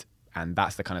 and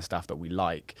that's the kind of stuff that we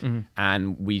like.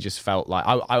 And we just felt like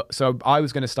I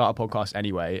was going to start a podcast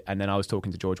anyway, and then I was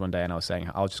talking to George one day and I was saying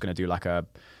I was just going to do like a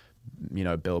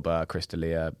Bill Burr, Chris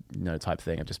D'Elia, type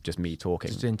thing of just me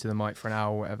talking. Just into the mic for an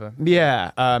hour or whatever.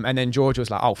 Yeah. And then George was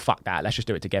like, oh, fuck that. Let's just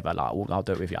do it together. Like, I'll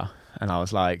do it with you. And I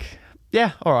was like,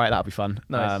 yeah, all right, that'll be fun.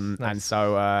 Nice. And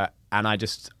so, and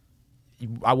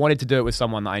I wanted to do it with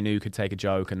someone that I knew could take a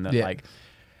joke and that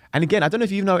and again, I don't know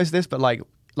if you've noticed this, but like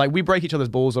we break each other's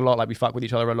balls a lot, like we fuck with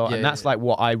each other a lot. And that's like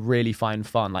what I really find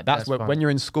fun. Like that's when you're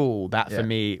in school, that for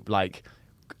me, like,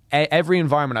 every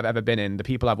environment I've ever been in, the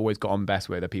people I've always got on best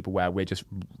with are people where we're just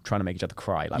trying to make each other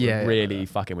cry, like we're really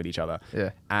fucking with each other.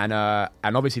 Yeah. And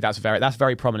obviously that's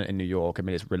very prominent in New York. I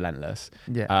mean, it's relentless.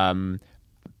 Yeah.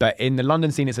 But in the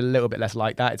London scene, it's a little bit less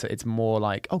like that. It's more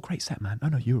like, oh, great set, man. Oh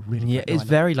no, you're really yeah. great. It's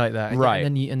very like that, right?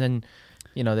 And then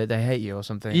they hate you or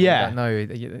something. Yeah.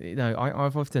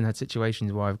 I've often had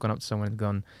situations where I've gone up to someone and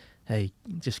gone, "Hey,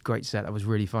 just great set. That was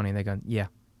really funny." And they're going, "Yeah."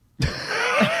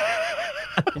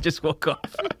 You just walk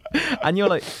off, and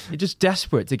you're just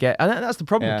desperate to get, and that's the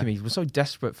problem with comedians. We're so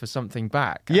desperate for something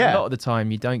back. And a lot of the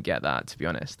time, you don't get that, to be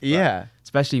honest. But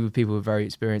especially with people who are very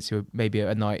experienced, who are maybe at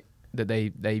a night that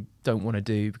they don't want to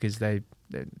do because they've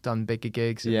done bigger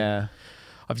gigs. Yeah.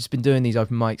 I've just been doing these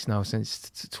open mics now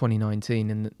since 2019,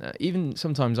 and even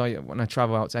sometimes when I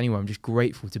travel out to anywhere, I'm just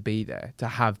grateful to be there, to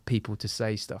have people to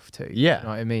say stuff to. Yeah. You know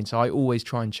what I mean? So I always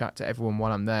try and chat to everyone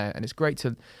while I'm there, and it's great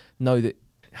to know that.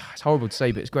 It's horrible to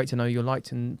say, but it's great to know you're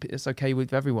liked and it's okay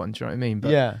with everyone. Do you know what I mean?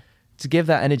 But to give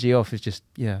that energy off is just,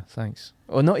 thanks.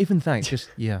 Or not even thanks, just,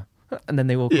 And then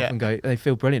they walk off and go, they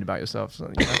feel brilliant about yourself.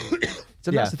 So,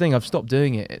 so that's the thing. I've stopped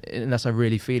doing it unless I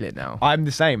really feel it now. I'm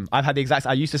the same. I've had the exact.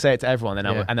 I used to say it to everyone, and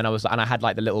I had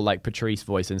like the little like Patrice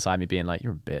voice inside me being like,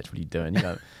 "You're a bitch. What are you doing?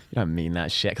 You don't mean that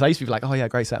shit." Because I used to be like, "Oh yeah,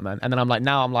 great set, man." And then I'm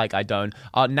like, I don't.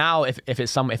 Now if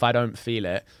if I don't feel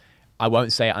it, I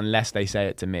won't say it unless they say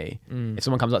it to me. If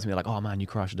someone comes up to me like, "Oh man, you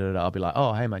crushed," I'll be like,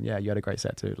 "Oh hey man, yeah, you had a great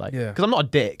set too." Like, because I'm not a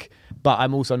dick, but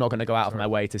I'm also not going to go out of my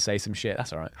way to say some shit.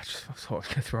 That's all right. I thought I was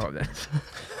going to throw up there.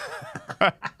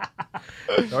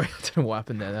 Sorry, I don't know what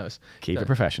happened there. That was keep it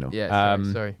professional. Yeah,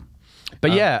 sorry.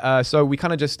 But so we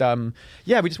kind of just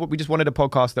we just wanted a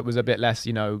podcast that was a bit less,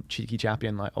 cheeky chappy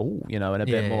and like and a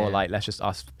bit more like let's just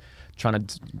us trying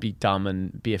to be dumb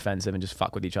and be offensive and just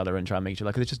fuck with each other and try and make each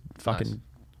other, because it's just fucking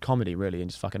comedy really and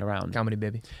just fucking around. Comedy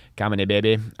baby.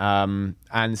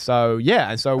 And so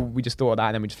we just thought of that,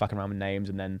 and then we just fucking around with names,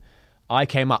 and then I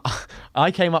came up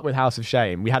with House of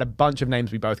Shame. We had a bunch of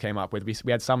names we both came up with.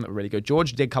 We had some that were really good.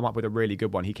 George did come up with a really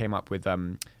good one. He came up with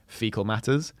Fecal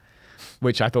Matters,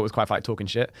 which I thought was quite like talking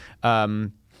shit,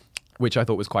 which I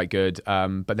thought was quite good.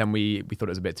 But then we thought it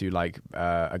was a bit too like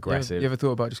aggressive. You ever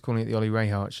thought about just calling it the Ollie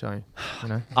Rayhart Show?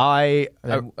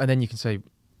 And then you can say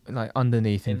like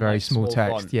underneath in very small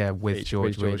text, font, with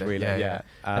George Wheeler.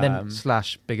 And then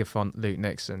 / bigger font Luke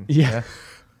Nixon. Yeah.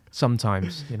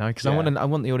 Sometimes, because I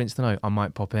want the audience to know I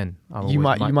might pop in. I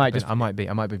might be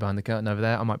behind the curtain over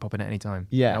there. I might pop in at any time.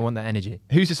 Yeah, I want that energy.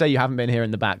 Who's to say you haven't been here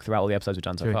in the back throughout all the episodes we've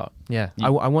done so far? Yeah, I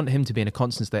want him to be in a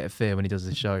constant state of fear when he does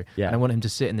the show. Yeah, and I want him to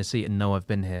sit in the seat and know I've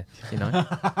been here.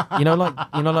 Like you're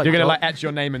gonna like etch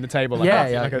your name in the table. Like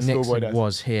like a schoolboy does.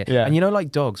 Was here. Yeah, and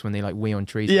like dogs when they like wee on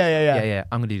trees. Yeah.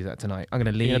 I'm gonna do that tonight. I'm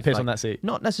gonna leave. You're gonna piss on that seat.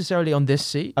 Not necessarily on this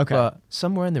seat, but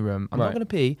somewhere in the room. I'm not gonna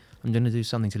pee. I'm going to do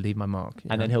something to leave my mark.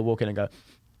 And then he'll walk in and go,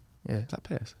 is that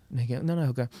piss? And he'll go, no,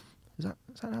 he'll go, is that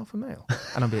an alpha male?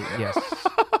 And I'll be like, yes.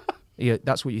 Yeah,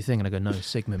 that's what you think. And I go, no,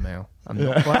 Sigma male. I'm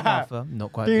not quite alpha,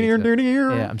 not quite beta.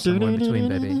 Yeah, I'm somewhere in between,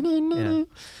 baby.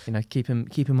 Yeah. Keep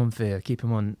him on fear. Keep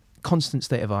him on constant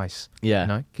state of ice.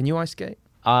 Yeah. Can you ice skate?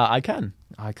 I can.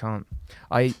 I can't.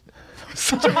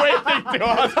 Such a weird thing to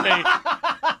ask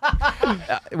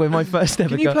me. When my first ever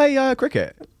Can you play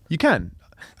cricket? You can.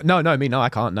 No, I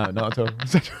can't. No, not at all.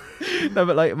 No,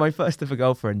 but like my first ever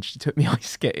girlfriend, she took me ice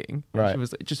skating. Right. She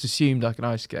was just assumed I can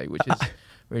ice skate, which is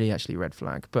really actually a red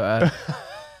flag. But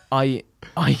I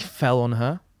fell on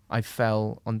her. I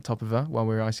fell on top of her while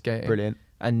we were ice skating. Brilliant.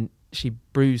 And she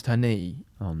bruised her knee.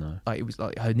 Oh no! Like it was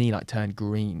like her knee like turned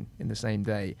green in the same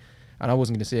day, and I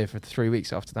wasn't going to see her for 3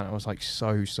 weeks after that. I was like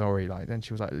so sorry. Like then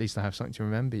she was like, at least I have something to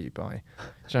remember you by. Do you know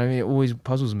what I mean? It always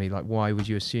puzzles me. Like why would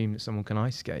you assume that someone can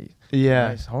ice skate? Yeah, you know,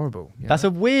 it's horrible. That's a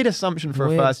weird assumption for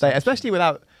a first date, especially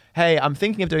without. Hey, I'm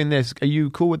thinking of doing this. Are you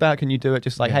cool with that? Can you do it?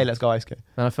 Just like, hey, let's go ice skate.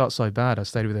 And I felt so bad. I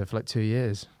stayed with her for like 2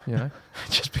 years. You know,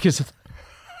 just because of.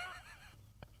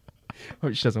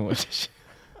 Hope she doesn't watch this.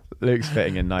 Luke's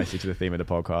fitting in nicely to the theme of the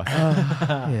podcast.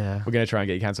 Yeah. We're going to try and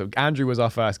get you cancelled. Andrew was our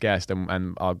first guest,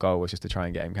 and our goal was just to try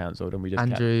and get him cancelled. And we just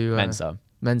Andrew Mensa.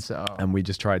 Oh. And we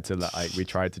just tried to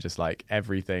just like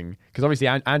everything, because obviously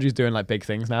Andrew's doing like big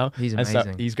things now. He's amazing. And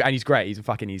so he's great.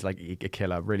 He's like a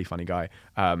killer, really funny guy.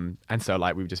 And so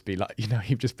like we would just be like, you know,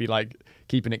 he'd just be like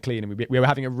keeping it clean, and we were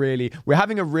having a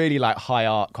really like high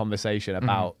art conversation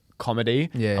about. Comedy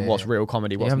and what's real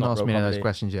comedy, what's not real comedy. You haven't asked me those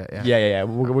questions yet. Yeah.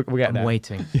 We'll get there. I'm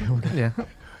waiting.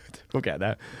 We'll get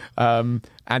there.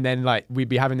 And then like we'd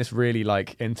be having this really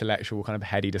like intellectual kind of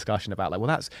heady discussion about like,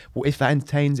 well, if that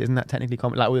entertains, isn't that technically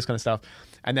comedy? Like all this kind of stuff.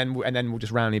 And then we'll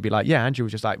just randomly be like, yeah, Andrew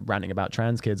was just like ranting about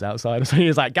trans kids outside. So he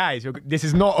was like, guys, this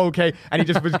is not okay. And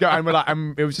he just was going, we're like,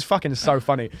 it was just fucking so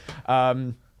funny.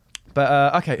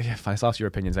 But okay, fine, let's ask your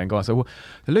opinions then. Go on. So,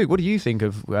 Luke, what do you think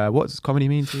of what does comedy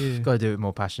mean to you? Got to do it with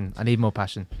more passion. I need more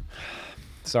passion.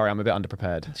 Sorry, I'm a bit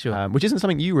underprepared. Sure. Which isn't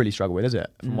something you really struggle with, is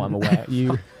it? From what I'm aware.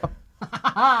 You.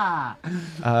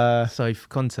 So for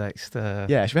context.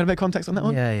 Yeah, should we have a bit of context on that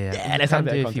one? Yeah, let's have a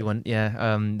bit of if you want.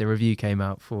 Yeah, the review came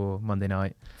out for Monday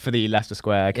night. For the Leicester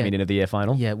Square Comedian of the Year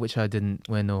final? Yeah, which I didn't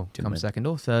win or come second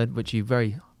or third, which you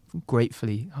very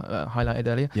gratefully highlighted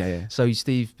earlier. Yeah. So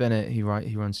Steve Bennett, he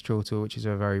runs Chortle, which is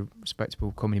a very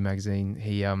respectable comedy magazine.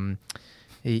 He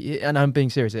and I'm being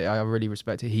serious. I really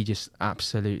respect it. He just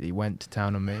absolutely went to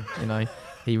town on me. You know,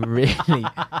 he really.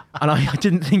 And I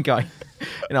didn't think I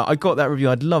got that review.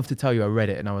 I'd love to tell you I read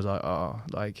it, and I was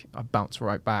like, I bounced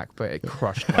right back, but it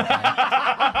crushed my brain.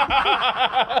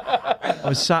 I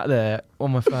was sat there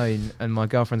on my phone, and my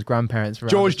girlfriend's grandparents were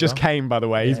George just came, by the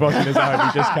way. He's watching his own.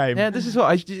 He just came. Yeah, this is what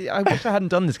I wish I hadn't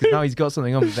done this, because now he's got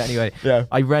something on me. But anyway,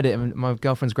 I read it, and my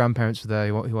girlfriend's grandparents were there,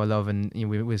 who I love, and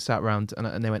we sat around,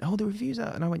 and they went, "Oh, the review's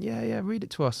out," and I went, "Yeah, read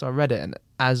it to us." So I read it, and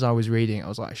as I was reading it, I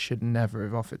was like, I should never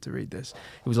have offered to read this.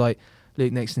 It was like,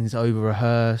 Luke Nixon's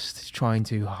over-rehearsed, he's trying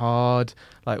too hard,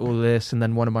 like all this. And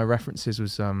then one of my references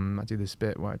was, I do this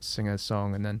bit where I'd sing a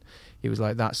song, and then he was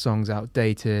like, that song's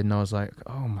outdated. And I was like,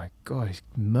 oh my God, he's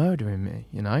murdering me,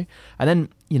 you know? And then,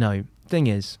 thing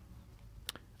is,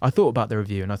 I thought about the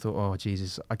review, and I thought, oh,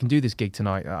 Jesus, I can do this gig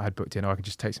tonight that I had booked in, or I can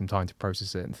just take some time to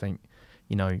process it and think,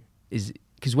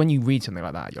 because when you read something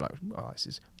like that, you're like, oh, this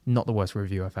is not the worst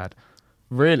review I've had.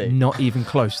 Really? Not even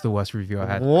close to the worst review I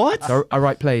had. What? So I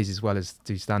write plays as well as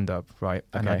do stand-up, right?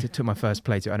 And Okay. I took my first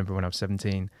play to Edinburgh when I was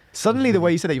 17. Suddenly, the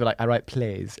way you said it, you were like, I write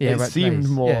plays. Yeah, I it write seemed plays.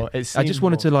 more. Yeah. It seemed I just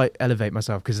wanted more- to like elevate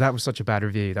myself, because that was such a bad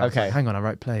review. That was Okay. like, hang on, I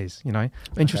write plays,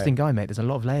 Interesting guy, mate. There's a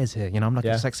lot of layers here. I'm like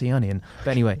Yeah. a sexy onion.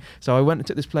 But anyway, so I went and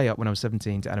took this play up when I was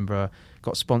 17 to Edinburgh,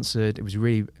 got sponsored. It was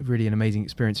really, really an amazing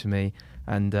experience for me.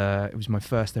 And it was my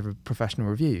first ever professional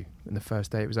review. And the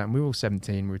first day it was out, and we were all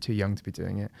 17. We were too young to be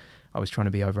doing it. I was trying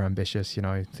to be over ambitious,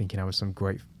 thinking I was some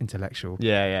great intellectual.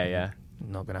 Yeah.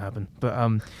 Not going to happen.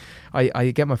 But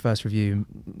I get my first review.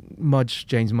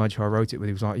 James Mudge, who I wrote it with,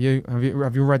 he was like,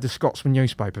 have you read the Scotsman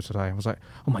newspaper today? I was like,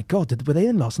 oh my God, were they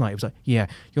in last night? He was like, yeah,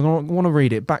 you're going to want to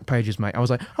read it, back pages, mate. I was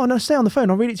like, oh no, stay on the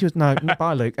phone, I'll read it to you. No,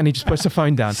 bye, Luke. And he just puts the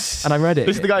phone down, and I read it.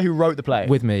 This is the guy who wrote the play?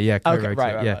 With me, yeah, co-wrote Okay,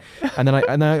 right, it, yeah. Right. And then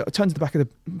I turned to the back of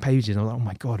the pages, and I was like, oh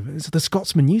my God, it's the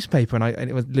Scotsman newspaper. And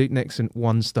it was Luke Nixon,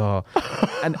 1 star.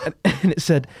 and it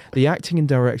said, the acting and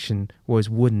direction were as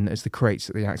wooden as the crates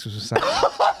that the actors were sat in.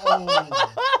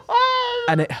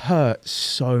 And it hurt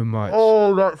so much.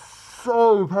 Oh, that's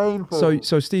so painful.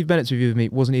 So Steve Bennett's review of me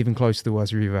wasn't even close to the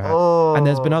worst review I had. And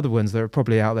there's been other ones that are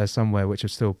probably out there somewhere, which are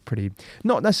still pretty,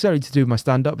 not necessarily to do with my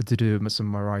stand-up, but to do with some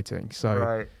of my writing. So,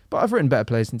 Right. But I've written better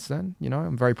plays since then.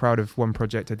 I'm very proud of one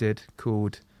project I did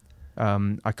called,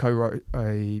 I co-wrote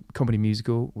a comedy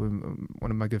musical with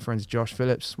one of my good friends, Josh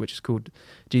Phillips, which is called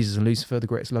Jesus and Lucifer, the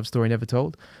greatest love story never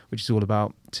told, which is all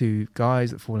about 2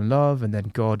 guys that fall in love, and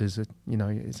then God is a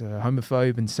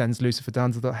homophobe and sends Lucifer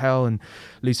down to the hell, and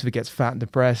Lucifer gets fat and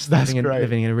depressed, living in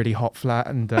a really hot flat,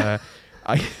 and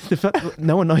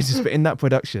no one knows this, but in that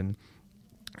production,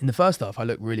 in the first half, I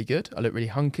look really good. I look really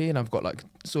hunky, and I've got like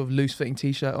sort of loose-fitting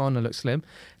t-shirt on. I look slim.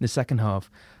 In the second half,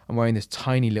 I'm wearing this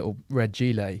tiny little red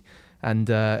gilet, and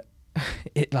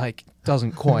it like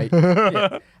doesn't quite.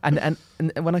 Yeah. And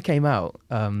when I came out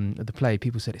of the play,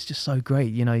 people said it's just so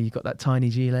great. You know, you got that tiny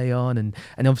gilet on, and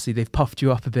obviously they've puffed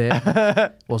you up a bit.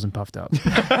 Wasn't puffed up.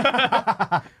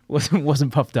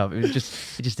 wasn't puffed up. It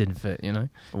just didn't fit. You know.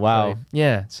 Wow.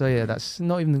 So yeah, that's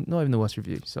not even the worst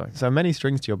review. So many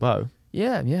strings to your bow.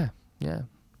 Yeah.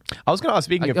 I was going to ask,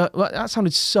 speaking of... well, that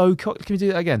sounded so... Can we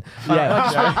do that again?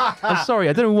 Yeah. I'm sorry.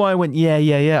 I don't know why I went, yeah.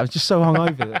 I was just so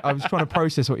hungover. I was trying to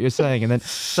process what you were saying. And then,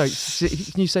 so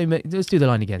can you say... Let's do the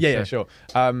line again. Yeah, sure.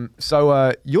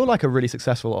 So you're like a really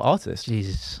successful artist.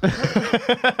 Jesus. Do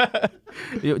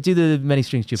the many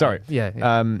strings to your Sorry. bow.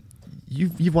 Yeah.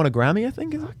 You've won a Grammy, I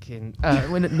think, is it? Fucking...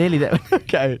 we're nearly there.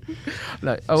 Okay.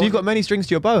 No, So you've got many strings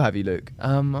to your bow, have you, Luke?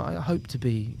 I hope to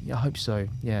be... I hope so.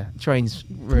 Yeah. Trains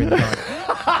ruined the night.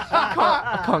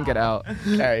 I can't get out.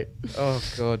 Okay. Oh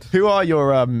God. Who are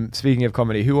your speaking of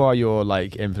comedy? Who are your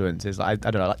like influences? I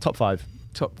don't know, like top 5.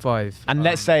 Top 5. And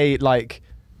let's say like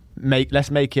let's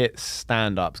make it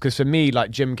stand ups, because for me, like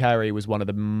Jim Carrey was one of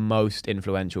the most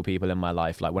influential people in my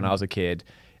life. Like when I was a kid,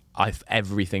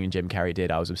 everything Jim Carrey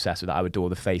did, I was obsessed with that. I would do all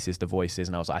the faces, the voices,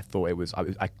 and I thought it was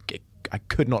I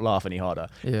could not laugh any harder.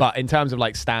 Yeah. But in terms of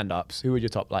like stand ups, who would your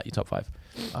top 5?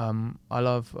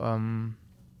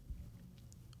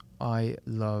 I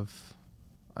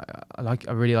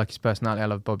really like his personality. I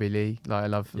love Bobby Lee. Like I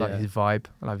love his vibe.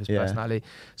 I love his personality.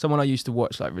 Someone I used to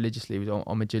watch like religiously was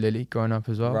Omid Jalili growing up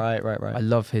as well. Right. I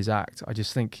love his act. I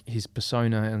just think his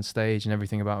persona on stage and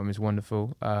everything about him is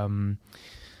wonderful. I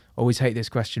always hate this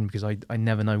question because I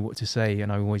never know what to say,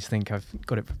 and I always think I've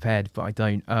got it prepared, but I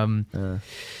don't.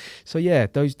 So yeah,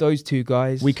 those two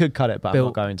guys. We could cut it, but I'm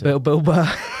not going to. Bill Burr.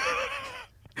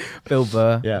 Bill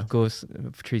Burr, yeah, of course,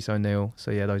 Patrice O'Neill.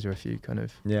 So yeah, those are a few kind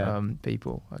of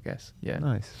people, I guess. Yeah.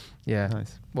 Nice. Yeah.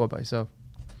 Nice. What about yourself?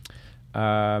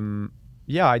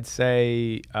 Yeah, I'd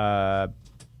say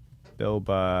Bill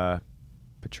Burr,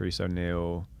 Patrice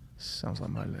O'Neill. Sounds like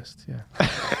my list. Yeah.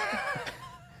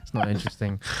 It's not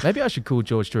interesting. Maybe I should call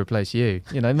George to replace you.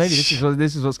 You know, maybe this is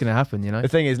what's going to happen. You know. The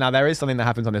thing is, now there is something that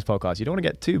happens on this podcast. You don't want to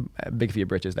get too big for your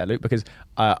britches there, Luke, because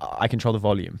I control the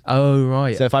volume. Oh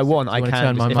right. So if I want, I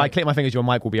can. If I click my fingers, your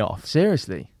mic will be off.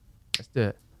 Seriously, let's do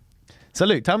it. So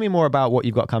Luke, tell me more about what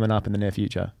you've got coming up in the near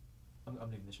future. I'm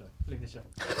leaving the show.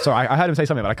 Sorry, I heard him say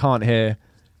something, but I can't hear.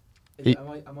 Am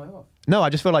I off? No, I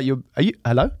just feel like you're. Are you?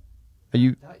 Hello? Are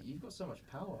you? You've got so much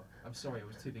power. I'm sorry, it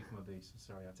was too big for my boots.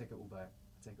 Sorry, I take it all back.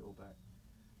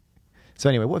 So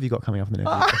anyway, what have you got coming up in the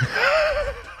near future?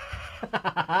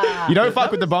 You don't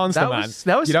fuck with the Barnster, man.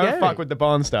 That was You don't scary. fuck with the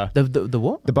Barnster. The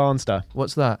what? The Barnster.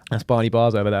 What's that? That's Barney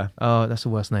Bars over there. Oh, that's the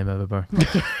worst name ever, bro.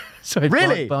 Sorry,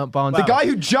 Really? Barnster. The guy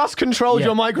who just controlled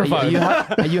your microphone.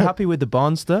 Are you happy with the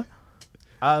Barnster?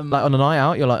 Like on a night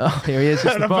out, you're like, oh, here he is,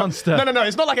 it's the Barnster. No,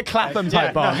 it's not like a Clapham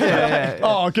type bar. Yeah.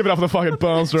 Oh, give it up for the fucking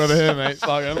Barnster over here, mate.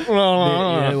 Fucking. You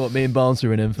know what? Me and Barnster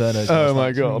are in Inferno. Oh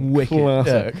my god, wicked.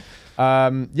 Classic.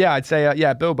 Yeah, I'd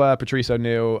say Bill Burr, Patrice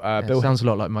O'Neill. Bill sounds a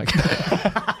lot like Mike.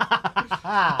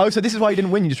 Oh, so this is why you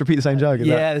didn't win? You just repeat the same joke?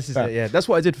 This is it. Yeah, that's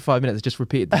what I did for 5 minutes. I just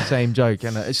repeated the same joke,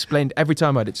 and I explained every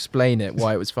time I'd explain it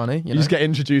why it was funny. You just get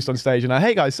introduced on stage, and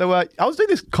hey guys, so I was doing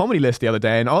this comedy list the other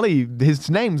day, and Ollie, his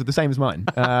names are the same as mine.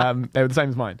 They were the same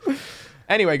as mine.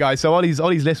 Anyway, guys, so Ollie's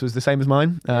list was the same as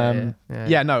mine. Bill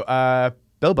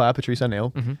Burr, Patrice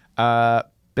O'Neill,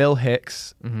 Bill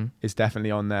Hicks is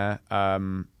definitely on there.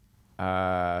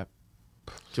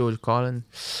 George Carlin,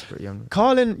 pretty young.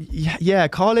 Carlin,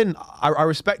 Carlin. I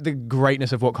respect the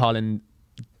greatness of what Carlin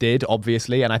did,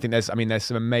 obviously, and I think there's some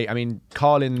amazing. I mean,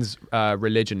 Carlin's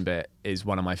religion bit is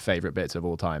one of my favorite bits of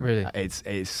all time. Really,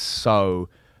 it's so,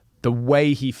 the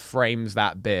way he frames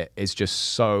that bit is just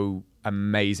so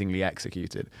amazingly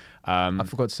executed. I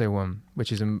forgot to say one,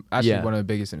 which is actually one of the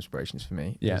biggest inspirations for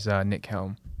me. Is Nick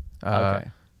Helm.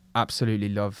 Okay. Absolutely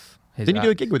love. Didn't you do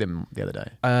a gig with him the other day?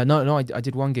 No, I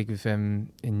did one gig with him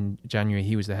in January.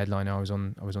 He was the headliner. I was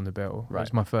on the bill. Right. It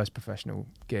was my first professional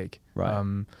gig.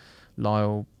 Right.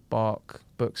 Lyle Bark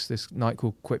books this night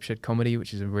called Quipshed Comedy,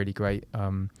 which is a really great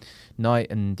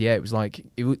night. And yeah, it was like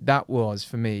that was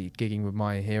for me gigging with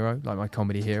my hero, like my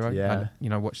comedy hero. Yeah.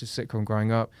 And, I watched his sitcom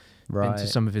growing up. Right. Into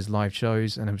some of his live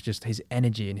shows, and it was just his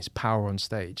energy and his power on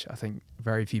stage. I think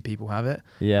very few people have it.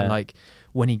 Yeah. And like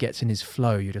when he gets in his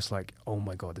flow, you're just like, oh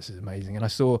my god, this is amazing. And I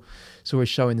saw his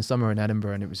show in the summer in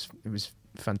Edinburgh, and it was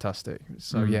fantastic.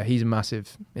 So yeah, he's a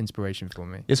massive inspiration for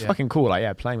me. It's fucking cool.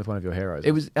 Like playing with one of your heroes.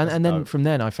 It was, and then from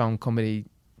then I found comedy.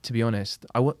 To be honest,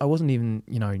 I wasn't even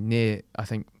near, I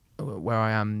think, where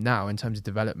I am now in terms of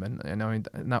development. And I mean,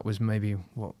 that was maybe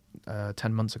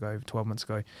 10 months ago, 12 months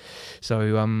ago.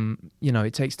 So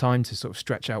it takes time to sort of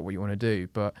stretch out what you want to do.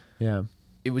 But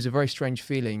it was a very strange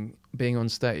feeling being on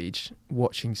stage,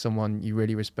 watching someone you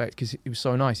really respect, because it was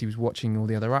so nice. He was watching all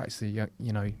the other acts, the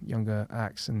younger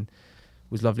acts, and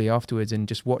it was lovely afterwards. And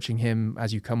just watching him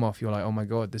as you come off, you're like, oh my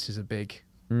God, this is a big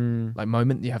like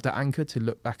moment. You have to anchor to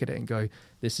look back at it and go,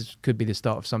 could be the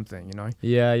start of something, you know?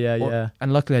 Yeah.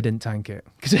 And luckily I didn't tank it,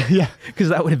 because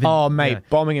that would have been. Oh mate,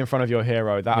 bombing in front of your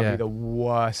hero, that would be the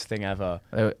worst thing ever.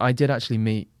 I did actually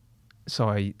meet.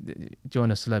 Sorry, join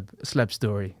a celeb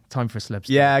story. Time for a celeb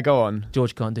story. Yeah, go on.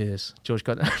 George can't do this. George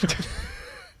can't.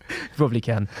 Probably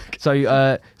can.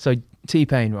 So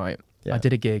T-Pain, right? Yeah. I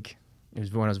did a gig. It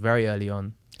was when I was very early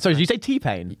on. So did you say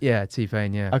T-Pain? Yeah,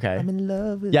 T-Pain. Yeah. Okay. I'm in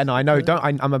love with. Yeah, no, I know.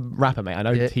 I'm a rapper, mate. I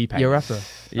know T-Pain. You're a rapper.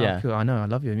 Yeah. Oh, cool. I know. I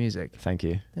love your music. Thank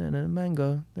you.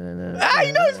 Mango. He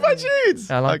knows my tunes.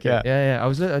 I like it. Yeah. I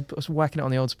was whacking it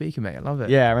on the old speaker, mate. I love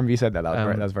it. Yeah, I remember you said that. That was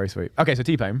great. That was very sweet. Okay, so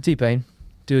T-Pain.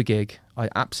 Do a gig. I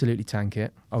absolutely tank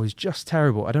it. I was just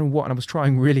terrible. I don't know what, and I was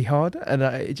trying really hard, and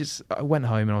I went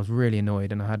home and I was really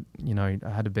annoyed. And I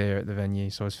had a beer at the venue,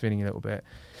 so I was feeling a little bit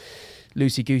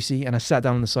loosey goosey. And I sat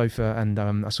down on the sofa, and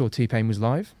I saw T-Pain was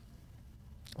live,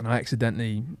 and I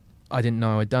didn't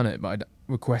know I'd done it, but I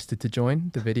requested to join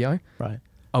the video. Right.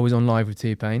 I was on live with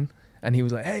T-Pain, and he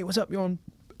was like, "Hey, what's up? You're on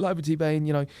live with T-Pain.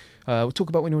 We'll talk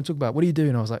about what you want to talk about. What do you do?"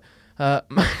 And I was like,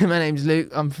 my name's Luke.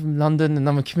 I'm from London and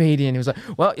I'm a comedian. He was like,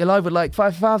 well, you're live with like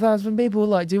 5,000 people.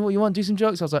 Like, do what you want, do some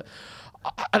jokes. I was like,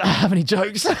 I don't have any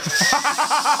jokes.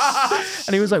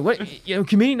 And he was like, what,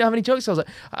 comedian don't have any jokes? I was like,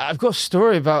 I've got a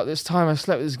story about this time I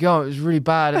slept with this girl. It was really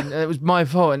bad and it was my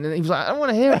fault. And he was like, I don't want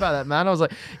to hear about that, man. I was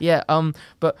like, yeah,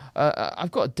 but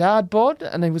I've got a dad bod.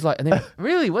 And he was like,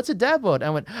 really, what's a dad bod? And I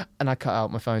went, and I cut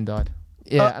out, my phone died.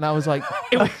 Yeah, and I was like,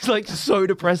 it was like so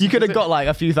depressing. You could have got like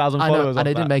a few thousand followers. And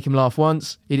I didn't make him laugh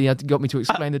once. He got me to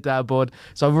explain the dad bod.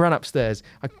 So I ran upstairs.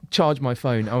 I charged my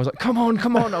phone. I was like, come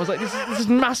on. I was like, this is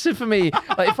massive for me.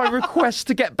 Like, if I request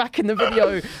to get back in the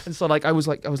video, and so like I was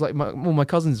like, all my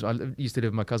cousins. I used to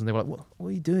live with my cousin. They were like, what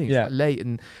are you doing? It's like late,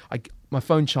 and my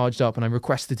phone charged up, and I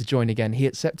requested to join again. He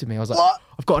accepted me. I was like, what?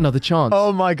 I've got another chance.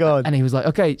 Oh my God! And he was like,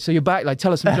 okay, so you're back. Like,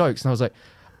 tell us some jokes. And I was like,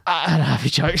 I don't have any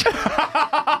jokes.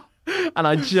 And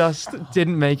I just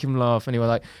didn't make him laugh. And he was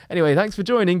like, anyway, thanks for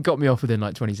joining. Got me off within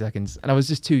like 20 seconds. And I was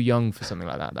just too young for something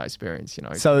like that experience,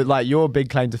 So like your big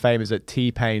claim to fame is that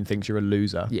T-Pain thinks you're a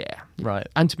loser. Yeah. Right.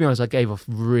 And to be honest, I gave off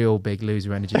real big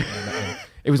loser energy.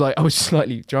 It was like, I was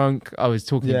slightly drunk. I was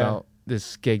talking about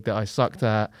this gig that I sucked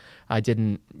at. I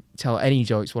didn't tell any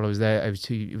jokes while I was there.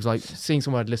 It was like seeing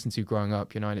someone I'd listened to growing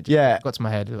up, and it just got to my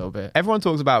head a little bit. Everyone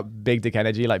talks about big dick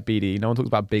energy, like BD. No one talks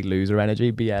about big loser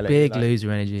energy, BL. Big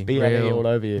loser energy. BL all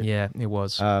over you. Yeah, it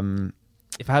was.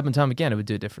 If I had my time again, I would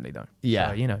do it differently, though.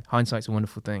 Yeah. So, hindsight's a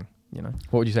wonderful thing,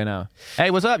 What would you say now?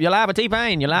 Hey, what's up? You're live with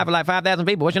T-Pain. You're live with like 5,000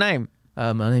 people. What's your name?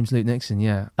 My name's Luke Nixon,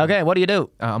 yeah. Okay, what do you do?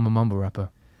 I'm a mumble rapper.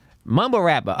 Mumble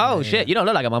rapper. Oh, shit. You don't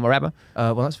look like a mumble rapper.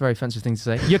 Well, that's a very offensive thing to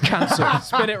say. You're cancelled.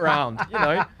 Spin it round.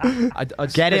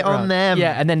 I'd get it on them.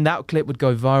 Yeah, and then that clip would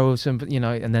go viral.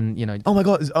 And then Oh my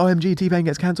God! OMG, T-Pain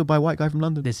gets cancelled by a white guy from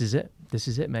London. This is it,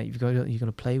 mate. You've got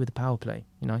to play with the power play.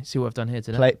 See what I've done here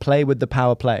today. Play with the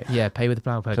power play. Yeah, play with the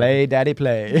power play. Play, daddy,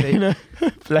 play.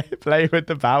 play with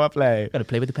the power play. Got to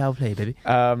play with the power play, baby.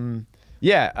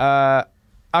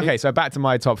 Okay, so back to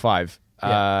my top 5.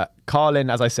 Carlin,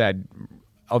 as I said,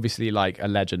 obviously like a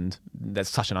legend. That's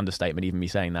such an understatement, even me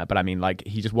saying that. But I mean, like,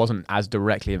 he just wasn't as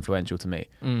directly influential to me.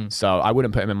 So I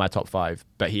wouldn't put him in my top 5,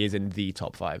 but he is in the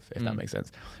top 5, if that makes sense.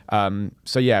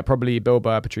 So yeah, probably Bill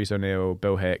Burr, Patrice O'Neill,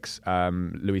 Bill Hicks,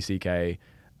 Louis C.K.,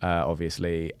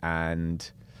 obviously,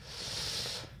 and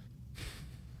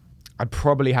I'd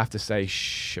probably have to say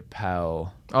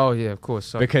Chappelle. Oh yeah, of course.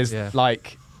 So, because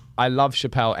like I love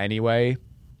Chappelle anyway,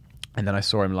 and then I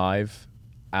saw him live.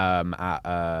 He's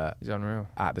unreal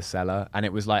at the Cellar, and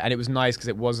it was nice because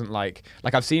it wasn't like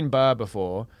I've seen Burr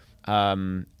before,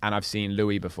 and I've seen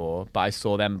Louis before, but I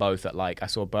saw them both at I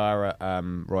saw Burr at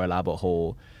Royal Albert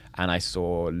Hall, and I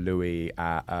saw Louis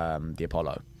at the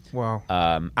Apollo. Wow.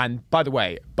 And by the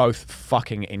way, both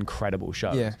fucking incredible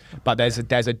shows. Yeah. But there's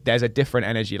a different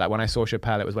energy. Like when I saw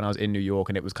Chappelle, it was when I was in New York,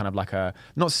 and it was kind of like a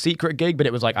not secret gig, but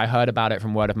it was like I heard about it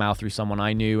from word of mouth through someone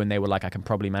I knew, and they were like, I can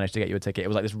probably manage to get you a ticket. It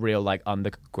was like this real like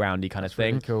undergroundy kind of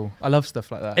thing. Really cool. I love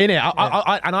stuff like that. In it,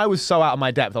 I was so out of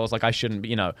my depth. I was like, I shouldn't,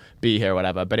 be here or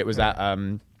whatever. But it was at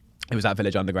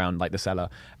Village Underground, like the Cellar,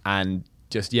 and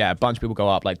just a bunch of people go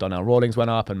up. Like Donnell Rawlings went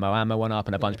up, and Moama went up,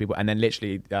 and a bunch of people, and then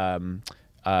literally.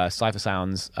 Cypher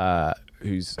Sounds,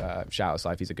 who's shout out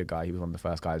Cypher, he's a good guy. He was one of the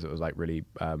first guys that was like really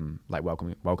like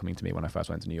welcoming to me when I first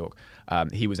went to New York.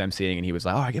 He was emceeing and he was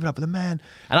like, all right, give it up for the man.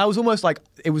 And I was almost like,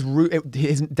 it was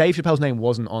Dave Chappelle's name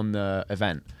wasn't on the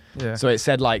event. Yeah. So it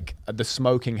said like the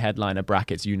smoking headliner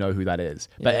brackets, you know who that is.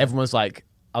 But everyone was like,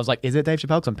 I was like, is it Dave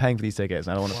Chappelle? Because I'm paying for these tickets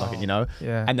and I don't want to fucking, you know?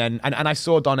 Yeah. And then, and I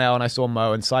saw Donnell and I saw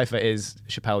Mo, and Cypher is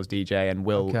Chappelle's DJ, and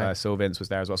Will Sylvince was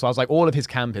there as well. So I was like, all of his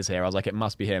camp is here. I was like, it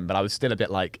must be him. But I was still a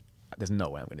bit like, there's no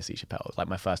way I'm going to see Chappelle. It's like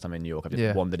my first time in New York. I've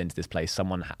just wandered into this place.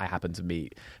 Someone I happen to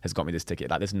meet has got me this ticket.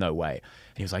 Like, there's no way.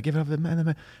 And he was like, give it up for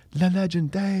the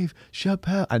legend, Dave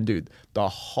Chappelle. And dude, the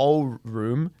whole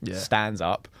room stands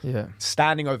up. Yeah.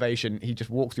 Standing ovation. He just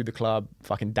walks through the club,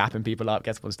 fucking dapping people up,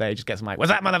 gets up on stage, just gets like, what's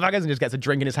that, motherfuckers? And just gets a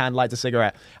drink in his hand, lights a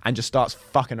cigarette, and just starts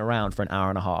fucking around for an hour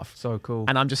and a half. So cool.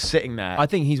 And I'm just sitting there. I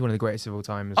think he's one of the greatest of all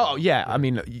time. Oh, yeah. I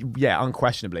mean, yeah,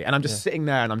 unquestionably. And I'm just sitting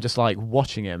there and I'm just like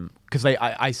watching him. Because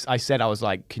I said, I was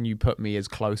like, can you put me as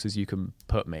close as you can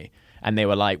put me? And they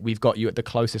were like, we've got you at the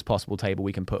closest possible table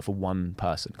we can put for one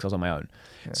person, because I was on my own.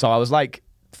 Yeah. So I was like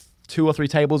 2 or 3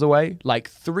 tables away, like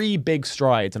 3 big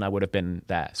strides, and I would have been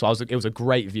there. So it was a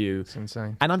great view. It's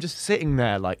insane. And I'm just sitting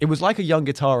there like, it was like a young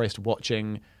guitarist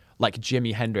watching like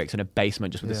Jimi Hendrix in a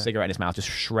basement just with a cigarette in his mouth, just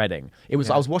shredding. It was,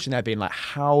 I was watching that being like,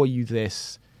 how are you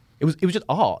this? It was just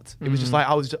art. It was just like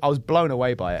I was blown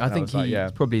away by it. I think he's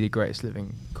like, probably the greatest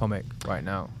living comic right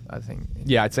now. I think.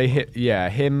 Yeah, I'd say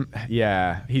him.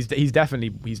 Yeah, he's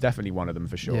definitely one of them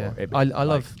for sure. Yeah. I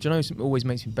love. Do you know what always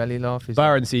makes me belly laugh? Is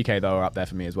Burr and CK though are up there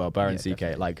for me as well. Burr and CK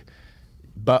definitely.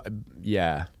 But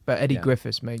Eddie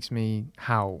Griffiths makes me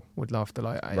howl with laughter.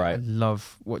 Like I Right.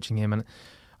 love watching him, and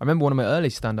I remember one of my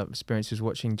early stand-up experiences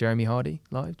watching Jeremy Hardy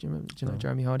live. Do you know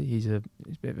Jeremy Hardy? He's a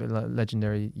bit of a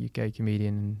legendary UK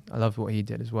comedian, and I love what he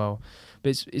did as well.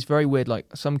 But it's very weird. Like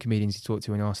some comedians you talk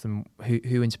to and ask them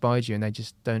who inspired you, and they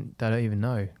don't even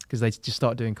know, because they just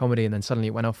start doing comedy and then suddenly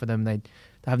it went off for them. They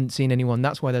haven't seen anyone.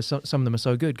 That's why some of them are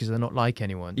so good, because they're not like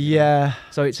anyone. Yeah.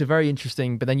 So it's a very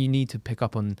interesting. But then you need to pick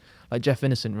up on, like Jeff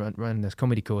Innocent ran this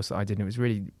comedy course that I did, and it was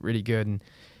really really good. And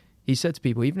he said to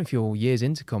people, even if you're years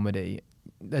into comedy,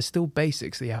 there's still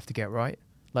basics that you have to get right,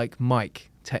 like mic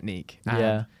technique.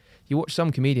 And you watch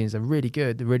some comedians, they're really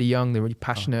good, they're really young, they're really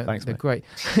passionate, they're great.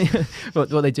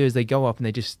 But what they do is they go up and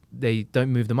they don't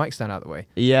move the mic stand out of the way.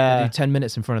 Yeah. They do 10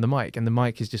 minutes in front of the mic, and the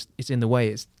mic is it's in the way,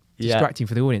 it's distracting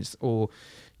for the audience. Or,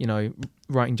 you know,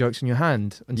 writing jokes on your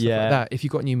hand and stuff like that. If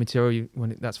you've got new material,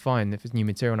 that's fine. If it's new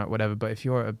material night, whatever. But if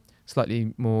you're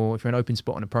if you're an open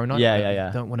spot on a pro night,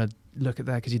 you don't want to look at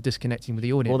that because you're disconnecting with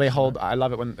the audience. Well, they hold. I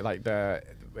love it when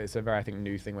it's a very, I think,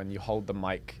 new thing when you hold the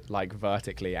mic like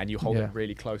vertically and you hold it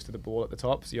really close to the ball at the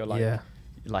top, so you're like.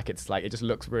 Like it's like it just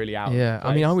looks really out. Yeah,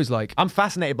 I mean, I was like, I'm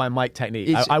fascinated by mic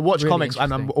technique. I watch really comics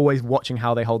and I'm always watching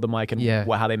how they hold the mic and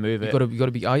how they move it. You got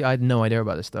to be. I had no idea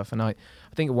about this stuff, and I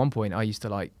think at one point I used to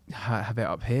like have it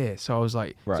up here, so I was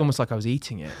like, it's almost like I was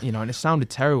eating it, you know, and it sounded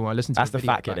terrible when I listened to. That's the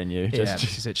fat kid in you.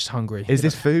 Just hungry. Is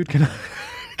this food? Can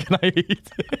I eat?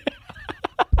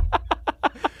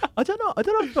 I don't know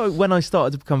if when I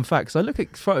started to become fat, because I look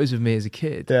at photos of me as a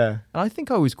kid, and I think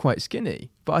I was quite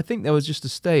skinny, but I think there was just a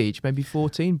stage, maybe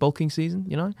 14, bulking season,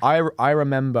 you know? I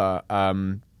remember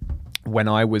when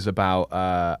I was about,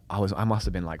 I must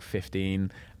have been like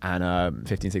 15 and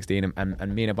 15, 16,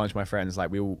 and me and a bunch of my friends,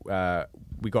 like we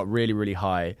got really, really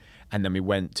high, and then we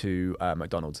went to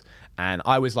McDonald's, and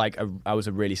I was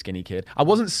a really skinny kid. I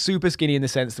wasn't super skinny in the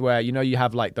sense where, you know, you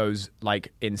have like those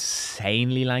like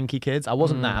insanely lanky kids. I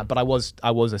wasn't that, but I was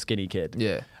a skinny kid.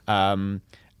 Yeah. And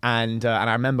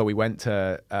I remember we went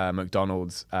to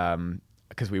McDonald's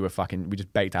because we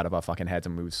just baked out of our fucking heads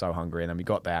and we were so hungry. And then we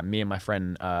got there. Me and my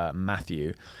friend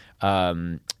Matthew,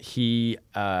 he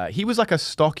was like a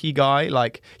stocky guy.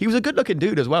 Like he was a good looking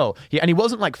dude as well. And he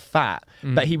wasn't like fat,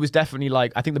 but he was definitely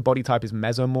like, I think the body type is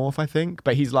mesomorph, I think.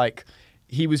 But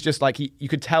he was just like, you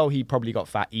could tell he probably got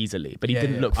fat easily, but he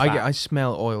didn't look fat. I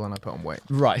smell oil and I put on weight.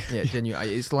 Right. Yeah,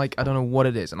 genuinely. It's like, I don't know what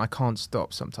it is, and I can't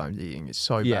stop sometimes eating. It's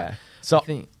so bad. So I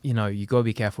think, you know, you got to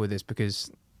be careful with this,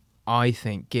 because I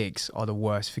think gigs are the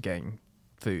worst for getting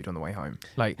food on the way home.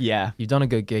 Like, you've done a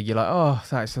good gig, you're like, oh,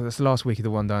 that's the last week of the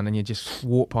one done, and you just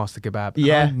walk past the kebab.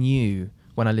 Yeah. I knew,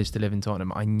 when I used to live in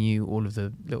Tottenham, I knew all of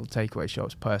the little takeaway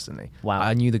shops personally. Wow.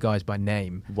 I knew the guys by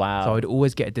name. Wow. So I'd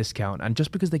always get a discount, and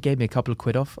just because they gave me a couple of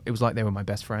quid off, it was like they were my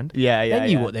best friend. Yeah. They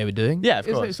knew what they were doing. Yeah, of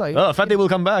course. It's like, Fat will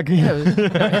come back. Do you know what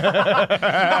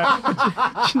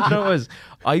it was?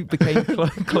 I became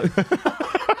close.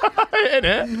 In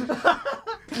it.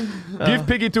 Give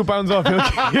Piggy £2 off.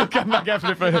 He'll come back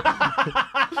after it.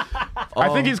 I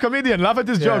think he's comedian. Laugh at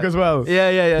this joke as well.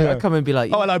 Yeah. I come and be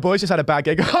like, oh, hello, boys. Just had a bad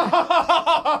gig.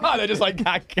 They're just like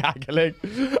cackling.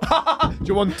 Do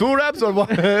you want 2 reps or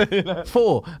what?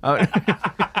 4. I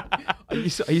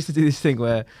used to do this thing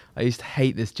where I used to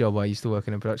hate this job. I used to work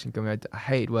in a production company. I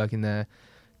hated working there.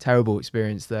 Terrible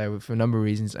experience there for a number of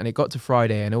reasons. And it got to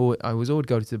Friday, and I was always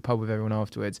going to the pub with everyone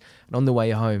afterwards. And on the way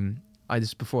home,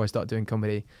 before I started doing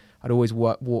comedy, I'd always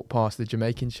walk past the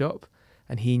Jamaican shop,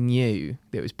 and he knew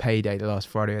that it was payday the last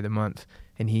Friday of the month,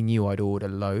 and he knew I'd order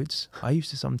loads. I used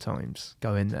to sometimes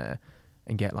go in there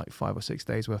and get like 5 or 6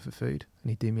 days worth of food, and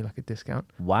he'd do me like a discount.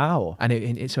 Wow.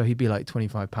 And so he'd be like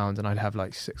 £25, and I'd have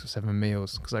like 6 or 7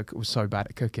 meals because I was so bad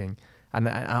at cooking. And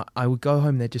I would go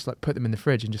home, they'd just like put them in the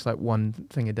fridge and just like one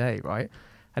thing a day, right?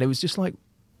 And it was just like,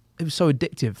 it was so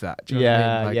addictive that. Do you know what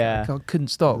I mean? Like, yeah. I couldn't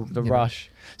stop. The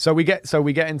rush. So we get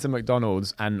into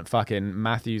McDonald's, and fucking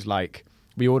Matthew's like,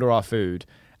 we order our food,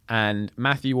 and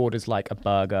Matthew orders like a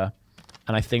burger,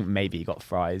 and I think maybe he got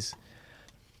fries.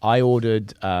 I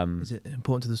ordered... Is it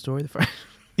important to the story, the fries?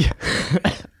 Yeah.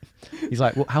 He's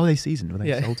like, well, how are they seasoned? Were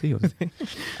they salty? Or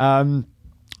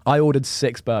I ordered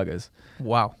 6 burgers.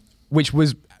 Wow. Which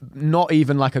was not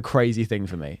even like a crazy thing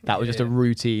for me. That was just a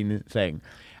routine thing.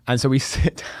 And so we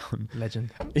sit down.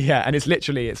 Legend. Yeah, and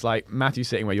it's like Matthew's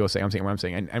sitting where you're sitting, I'm sitting where I'm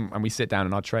sitting, and we sit down,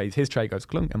 and our trays, his tray goes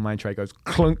clunk, and my tray goes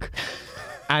clunk.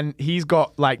 And he's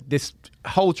got like this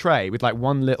whole tray with like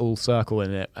one little circle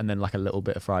in it, and then like a little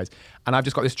bit of fries. And I've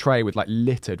just got this tray with like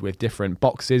littered with different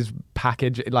boxes,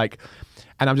 package, like...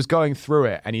 And I'm just going through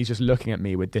it, and he's just looking at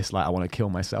me with this, like, I want to kill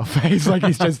myself face. Like,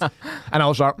 he's just... And I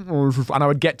was like... And I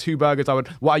would get 2 burgers.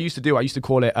 What I used to do, I used to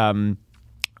call it...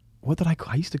 What did I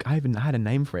call it? I even had a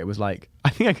name for it. It was like...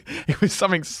 it was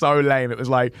something so lame. It was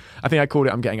like... I think I called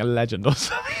it I'm Getting a Legend or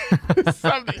something.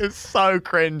 It was so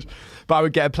cringe. But I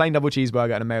would get a plain double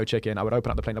cheeseburger and a mayo chicken. I would open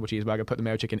up the plain double cheeseburger, put the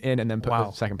mayo chicken in, and then put the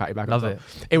second patty back on top. Love it.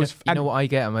 It was... You know what I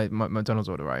get at my McDonald's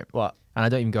order, right? What? And I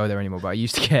don't even go there anymore, but I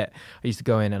used to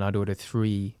go in and I'd order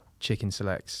 3 chicken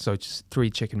selects. So just 3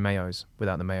 chicken mayos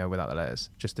without the mayo, without the lettuce,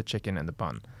 just the chicken and the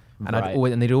bun. And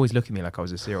and they'd always look at me like I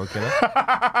was a serial killer.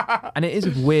 And it is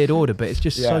a weird order, but it's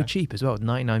just so cheap as well,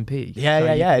 99p.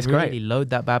 Yeah, it's really great.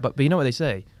 Load that bad, but you know what they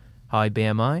say? High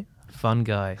BMI, fun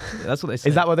guy. That's what they say.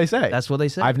 Is that what they say? That's what they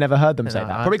say. I've never heard them say that.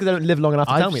 Probably because they don't live long enough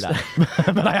to tell me that.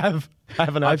 But I haven't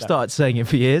heard that. I've started saying it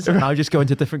for years, and I'll just go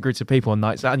into different groups of people on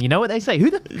nights out, and you know what they say?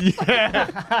 Who's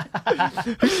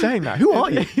saying that? Who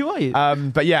are you? Who are you?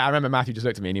 But yeah, I remember Matthew just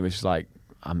looked at me, and he was just like,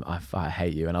 I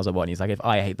hate you. And I was like, what? And he's like, if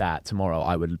I hate that tomorrow,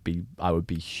 I would be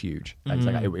huge. Like, it's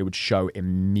like, it would show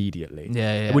immediately.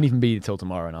 Yeah. It wouldn't even be until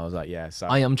tomorrow. And I was like, yeah. So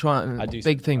I am trying.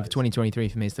 Big thing for 2023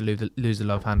 for me is to lose the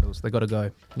love handles. They got to go.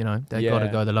 You know, they got to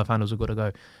go. The love handles have got to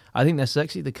go. I think they're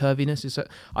sexy. The curviness is.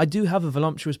 I do have a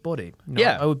voluptuous body. You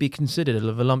know, I would be considered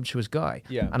a voluptuous guy.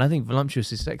 Yeah. And I think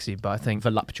voluptuous is sexy, but I think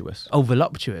voluptuous. Oh,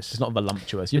 voluptuous. It's not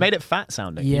voluptuous. You made it fat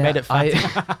sounding. Yeah, you made it fatty.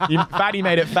 Fatty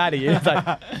made it fatty. It's like,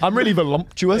 I'm really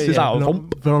voluptuous. Is that a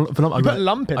lump? You put a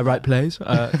lump in. I write plays.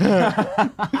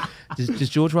 Does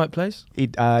George write plays?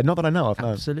 Not that I know of.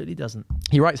 No. Absolutely doesn't.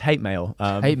 He writes hate mail.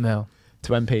 Hate mail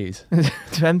to MPs.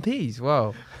 To MPs.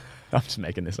 Wow. I'm just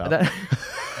making this up.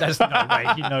 There's no way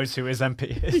he knows who his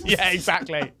MP is. Yeah,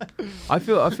 exactly. I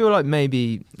feel like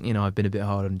maybe, you know, I've been a bit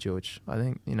hard on George. I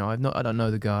think, you know, I don't know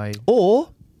the guy. Or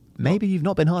maybe you've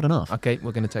not been hard enough. Okay,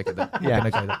 we're going to take it there. Yeah. We're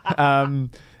going to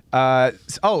go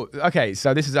there. Okay.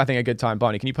 So this is, I think, a good time.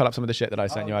 Barney, can you pull up some of the shit that I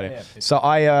sent you earlier? Yeah, so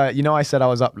I said I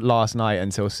was up last night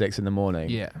until 6 a.m.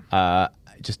 Yeah.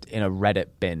 Just in a Reddit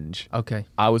binge. Okay.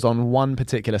 I was on one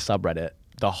particular subreddit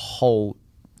the whole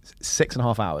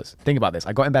 6.5 hours. Think about this.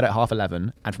 I got in bed at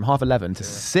 11:30, and from 11:30 to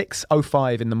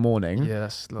 6:05 in the morning,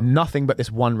 nothing but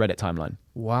this one Reddit timeline.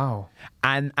 Wow.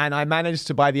 And I managed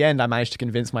to, by the end, I managed to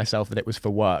convince myself that it was for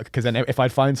work, because then if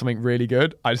I'd find something really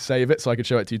good, I'd save it so I could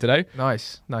show it to you today.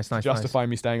 Nice. Justify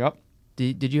me staying up.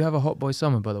 Did you have a hot boy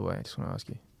summer, by the way? I just want to ask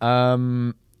you.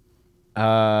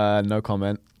 No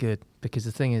comment. Good, because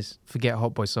the thing is, forget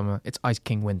hot boy summer. It's Ice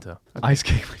King winter. Okay. Ice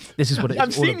King winter. This is what it's all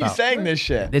about. I'm seeing you saying this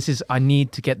shit. I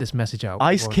need to get this message out.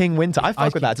 Ice King winter. I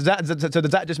fuck with that. So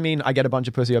does that just mean I get a bunch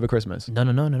of pussy over Christmas? No.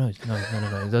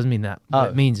 It doesn't mean that. What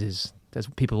it means is there's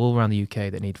people all around the UK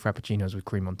that need frappuccinos with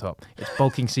cream on top. It's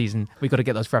bulking season. We got to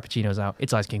get those frappuccinos out.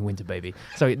 It's Ice King winter, baby.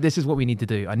 So this is what we need to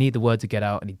do. I need the word to get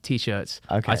out. I need t-shirts.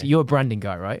 Okay. You're a branding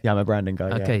guy, right? Yeah, I'm a branding guy.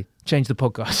 Okay. Change the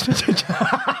podcast.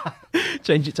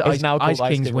 Change it to Ice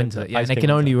King's winter. Yeah, and it can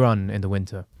only run in the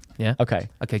winter. Yeah. Okay.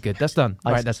 Okay. Good. That's done.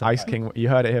 Right. That's done. Ice King. You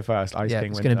heard it here first. Ice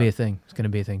King. It's going to be a thing. It's going to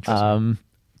be a thing.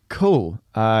 Cool.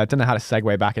 Don't know how to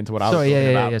segue back into what I was talking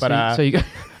about. Yeah. But, so you go.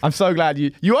 I'm so glad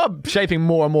you are shaping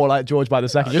more and more like George by the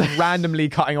second. You're just randomly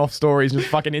cutting off stories and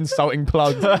just fucking insulting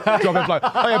plugs, dropping plugs.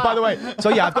 Oh yeah, by the way, so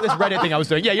yeah, I've got this Reddit thing I was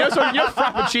doing. Yeah,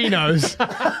 Frappuccinos.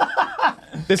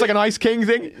 There's like an Ice King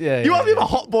thing. Yeah, you asked me about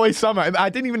Hot Boy Summer. I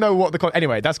didn't even know what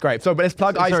anyway, that's great. So, but let's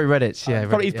plug Ice. Sorry, Reddit's. Yeah,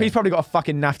 He's probably got a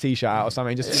fucking NAF t-shirt out or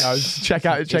something. Just check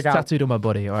out. It's tattooed on my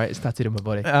body. All right, it's tattooed on my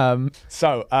body.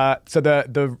 So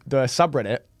the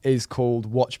subreddit is called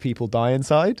Watch People Die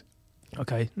Inside.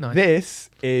 Okay, nice. This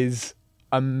is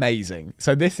amazing.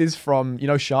 So this is from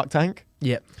Shark Tank.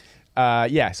 Yep.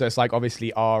 Yeah. So it's like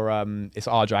obviously it's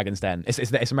our Dragon's Den.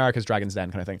 It's America's Dragon's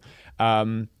Den kind of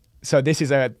thing. So this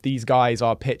is these guys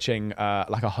are pitching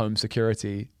like a home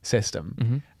security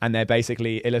system, and they're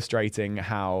basically illustrating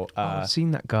how. I've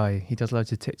seen that guy. He does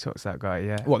loads of TikToks. That guy,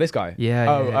 yeah. What, this guy?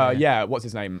 Yeah. Yeah. What's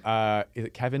his name? Is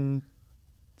it Kevin?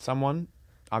 Someone?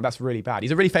 That's really bad.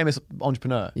 He's a really famous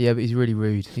entrepreneur. Yeah, but he's really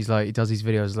rude. He's like, he does these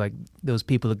videos like those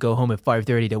people that go home at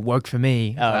 5:30 that work for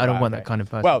me. I don't want that kind of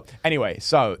person. Well, anyway,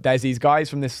 so there's these guys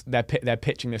from this. They're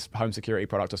pitching this home security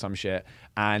product or some shit,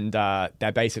 and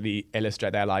they're basically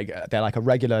they're like a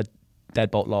regular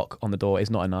deadbolt lock on the door is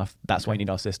not enough. That's why you need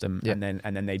our system. Yeah.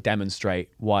 And then they demonstrate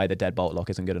why the deadbolt lock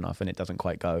isn't good enough and it doesn't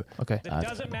quite go. Okay. It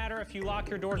doesn't matter if you lock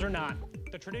your doors or not.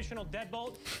 The traditional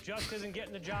deadbolt just isn't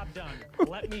getting the job done.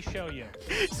 Let me show you.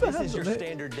 This is your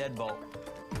standard deadbolt.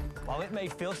 While it may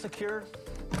feel secure,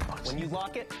 when you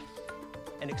lock it,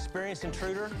 an experienced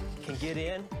intruder can get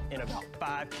in about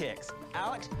 5 kicks.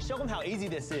 Alex, show them how easy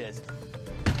this is.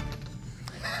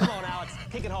 Come on, Alex,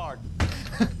 kick it hard.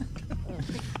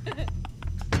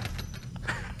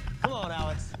 Come on,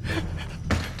 Alex.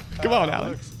 Come on,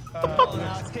 Alex. Come on,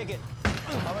 Alex, kick it.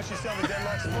 How much you sell the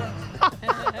deadlocks for?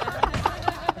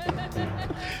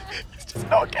 It's just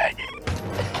not getting it.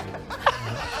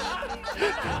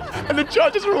 And the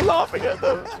judges are all laughing at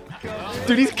them.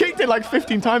 Dude, he's kicked it like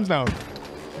 15 times now.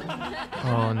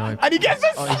 Oh no. And he gets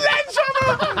a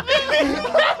sledgehammer! He gets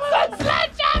a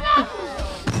sledgehammer!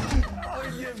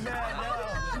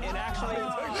 And actually,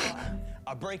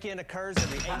 a break-in occurs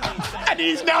every 18 seconds. And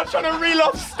he's now trying to reel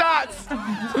off stats.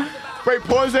 Wait,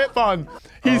 pause it, Bun.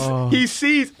 He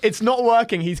sees it's not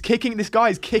working. This guy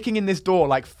is kicking in this door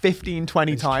like 15,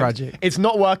 20 times. Tragic. It's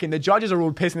not working. The judges are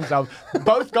all pissing themselves.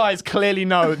 Both guys clearly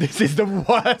know this is the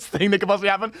worst thing that could possibly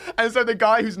happen. And so the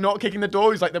guy who's not kicking the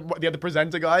door, who's like the other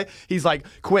presenter guy, he's like,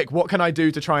 quick, what can I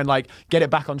do to try and like get it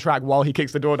back on track while he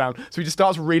kicks the door down? So he just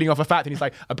starts reading off a fact and he's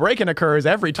like, a break-in occurs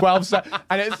every 12 seconds.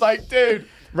 And it's like, dude,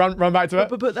 run back to it.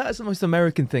 But that's the most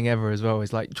American thing ever as well.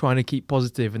 Is like trying to keep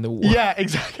positive in the war. Yeah,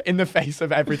 exactly. In the face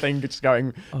of everything just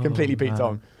going completely Pete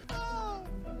Tong.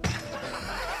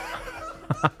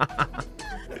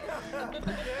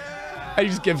 And he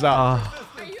just gives up.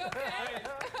 Are you okay?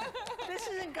 This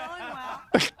isn't going well.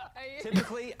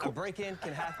 Typically, a break-in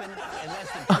can happen in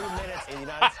less than 2 minutes in the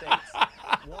United States.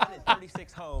 1 in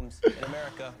 36 homes in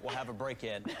America will have a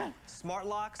break-in. Smart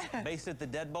locks based at the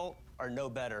deadbolt are no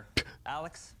better.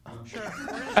 Alex? Sure.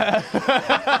 As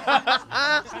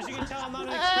you can tell, I'm not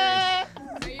an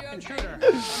experienced intruder. I'm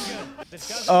good. This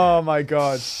doesn't Oh my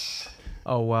god.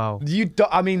 Oh wow.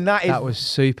 That was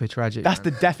super tragic. That's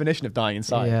man. the definition of dying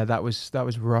inside. Yeah, that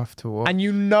was rough to watch. And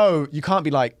you can't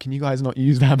be like, can you guys not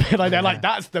use that bit? Like they're like,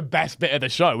 that's the best bit of the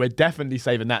show. We're definitely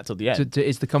saving that till the end.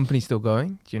 Is the company still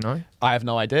going? Do you know? I have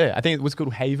no idea. I think it was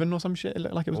called Haven or some shit. It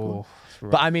looked like it was called.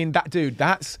 Right. But I mean,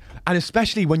 and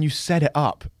especially when you set it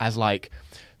up as like,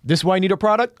 this is why you need a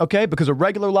product, okay? Because a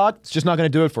regular lock, it's just not going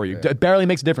to do it for you. It barely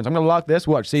makes a difference. I'm going to lock this.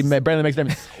 Watch. See, it barely makes a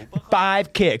difference.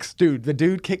 5 kicks. Dude, the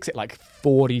dude kicks it like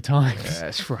 40 times. Yeah,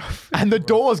 it's rough. And the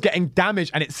door's getting damaged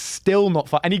and it's still not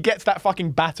fun. And he gets that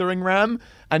fucking battering ram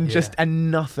and and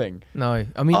nothing. No,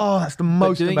 I mean, that's the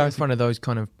most doing it in embarrassing. front of those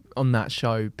kind of on that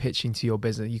show, pitching to your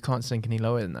business, you can't sink any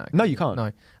lower than that. No, you can't.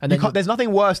 No, and then there's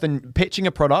nothing worse than pitching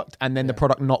a product and then the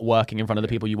product not working in front of the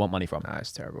people you want money from. Nah,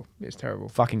 it's terrible. It's terrible.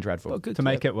 Fucking dreadful. But good To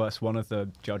make it worse, one of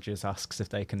the judges asks if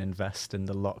they can invest in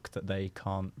the lock that they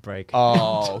can't break.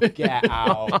 Oh, get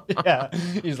out. Yeah.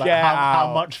 He's like, Get how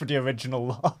out. much for the original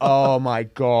lock? Oh my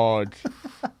god.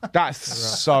 That's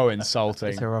so insulting.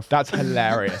 It's rough. That's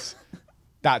hilarious.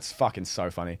 That's fucking so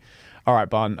funny. All right,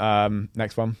 Barn.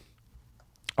 Next one.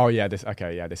 Oh yeah, this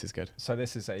is good. So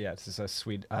this is a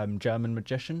sweet German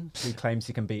magician who claims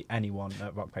he can beat anyone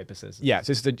at rock paper scissors. Yeah,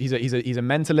 so he's a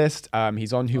mentalist.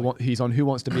 He's on Who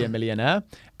Wants to Be a Millionaire,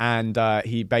 and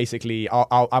he basically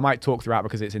I might talk throughout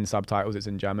because it's in subtitles. It's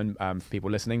in German for people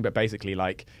listening. But basically,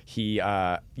 like he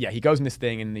goes in this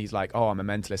thing and he's like, oh, I'm a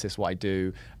mentalist. This is what I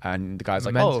do. And the guy's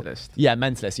like, mentalist? oh, yeah,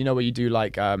 mentalist. You know where you do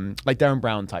like Darren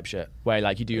Brown type shit, where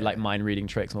like you do like mind reading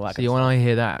tricks and all that. See, when I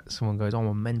hear that, someone goes, "I'm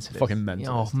a mentalist." Fucking mentalist.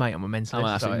 Oh mate, I'm a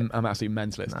mentalist. I'm absolute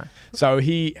mentalist. No. So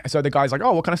the guy's like,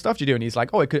 oh, what kind of stuff do you do? And he's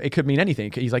like, oh, it could mean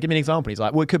anything. He's like, give me an example. He's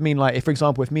like, well, it could mean like, if, for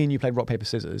example, if me and you played rock, paper,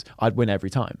 scissors, I'd win every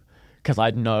time. Because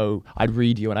I'd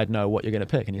read you and I'd know what you're going to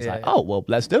pick. And he's like, oh, well,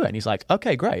 let's do it. And he's like,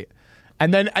 okay, great.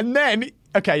 And then,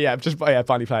 okay,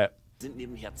 finally play it.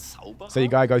 So the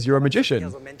guy goes, you're a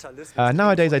magician.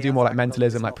 Nowadays, I do more like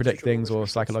mentalism, like predict things or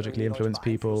psychologically influence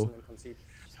people.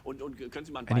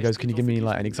 And he goes, can you give me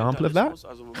like an example of that?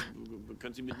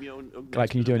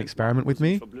 Like, can you do an experiment with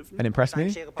me and impress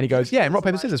me? And he goes, yeah, in rock,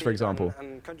 paper, scissors, for example.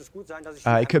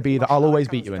 It could be that I'll always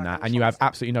beat you in that and you have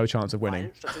absolutely no chance of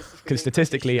winning. Because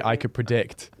statistically, I could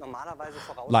predict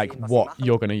like what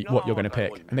you're gonna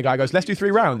pick. And the guy goes, let's do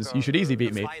 3 rounds. You should easily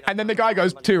beat me. And then the guy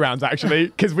goes, 2 rounds actually,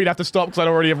 because we'd have to stop because I'd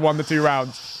already have won the 2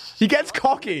 rounds. He gets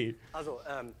cocky.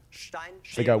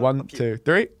 They go 1, 2,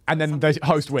 3, and then the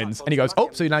host wins. And he goes, oh,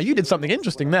 so now you did something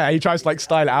interesting there. He tries to like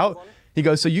style it out. He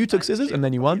goes, so you took scissors and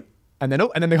then you won. And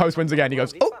then the host wins again. He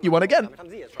goes, oh, you won again.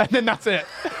 And then that's it.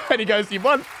 And he goes, you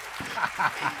won.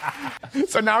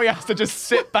 So now he has to just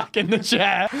sit back in the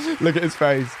chair. Look at his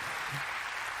face.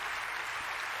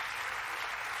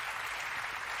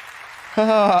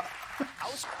 Oh,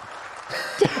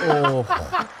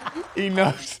 He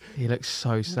knows. he looks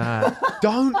so sad.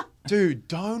 Don't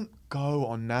go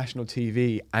on national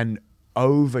TV and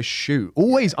overshoot.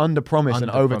 Always under-promise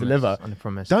and over-deliver.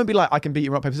 Under-promise. Don't be like, I can beat you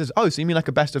in rock, paper, scissors. Oh, so you mean like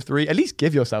a best of 3? At least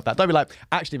give yourself that. Don't be like,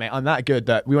 actually, mate, I'm that good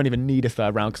that we won't even need a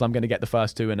 3rd round because I'm going to get the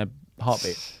first 2 in a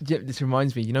heartbeat. Yeah, this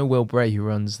reminds me, you know Will Bray, who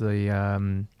runs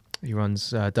Double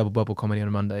Bubble Comedy on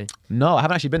a Monday? No, I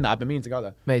haven't actually been there. I've been meaning to go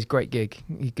there. Mate, he's a great gig.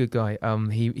 He's a good guy.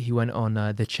 He went on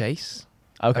The Chase.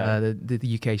 Okay.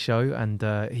 The UK show, and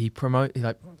he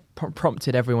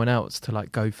prompted everyone else to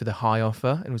like go for the high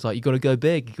offer, and was like, you got to go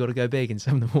big, and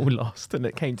some of them all lost, and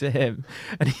it came to him,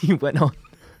 and he went on.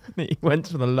 He went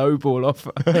for the low ball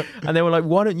offer, and they were like,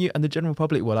 "Why don't you?" And the general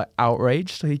public were like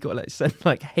outraged, so he got like sent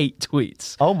like hate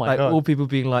tweets. Oh my god! All people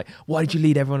being like, "Why did you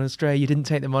lead everyone astray? You didn't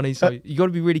take the money." So you got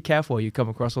to be really careful how you come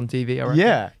across on TV. I reckon.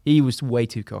 Yeah, he was way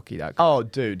too cocky. That guy. Oh,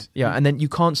 dude. Yeah, and then you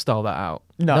can't style that out.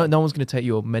 No one's going to take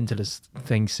your mentalist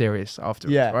thing serious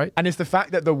afterwards, right? And it's the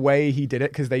fact that the way he did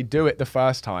it, because they do it the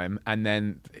first time, and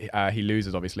then he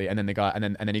loses, obviously, and then the guy, and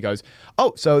then he goes,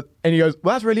 oh, so, and he goes,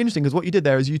 well, that's really interesting, because what you did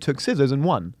there is you took scissors and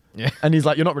won. Yeah. And he's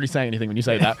like, you're not really saying anything when you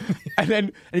say that.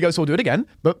 and he goes, so we'll do it again,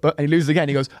 but, and he loses again.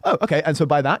 He goes, oh, okay, and so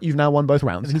by that, you've now won both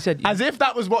rounds. And he said, as if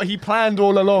that was what he planned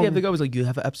all along. Yeah, the guy was like, you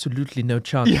have absolutely no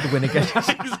chance to win again.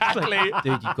 Exactly. Like,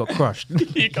 dude, you got crushed.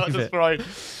 You got destroyed.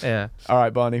 Yeah. All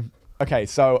right, Barney. Okay,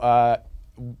 so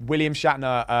William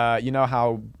Shatner, you know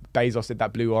how Bezos did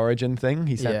that Blue Origin thing?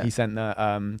 He sent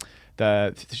the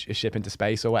ship into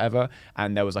space or whatever,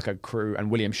 and there was like a crew,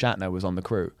 and William Shatner was on the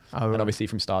crew, and obviously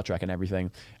from Star Trek and everything.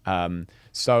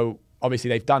 So obviously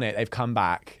they've done it, they've come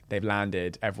back, they've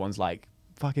landed, everyone's like,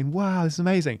 fucking wow, this is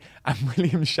amazing. And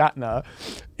William Shatner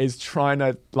is trying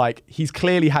to, like, he's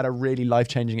clearly had a really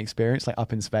life-changing experience, like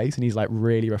up in space, and he's like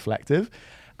really reflective.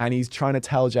 And he's trying to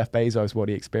tell Jeff Bezos what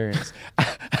he experienced.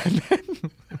 and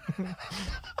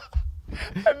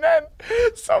then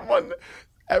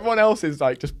everyone else is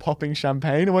like just popping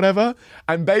champagne or whatever.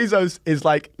 And Bezos is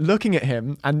like looking at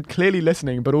him and clearly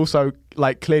listening, but also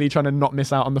like clearly trying to not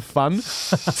miss out on the fun.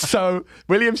 So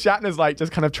William Shatner's like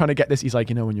just kind of trying to get this. He's like,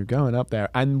 you know, when you're going up there,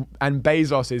 and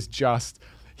Bezos is just,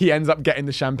 he ends up getting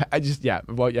the champagne.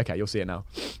 Okay, you'll see it now.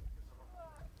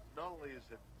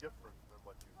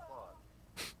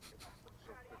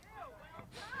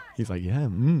 He's like, yeah,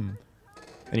 And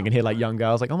you can hear like young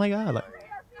girls like, oh my God. Like,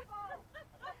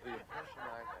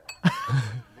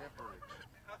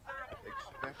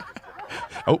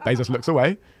 oh, Bezos looks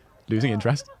away, losing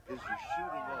interest.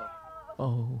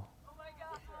 Oh.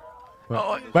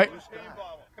 Wait.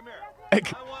 He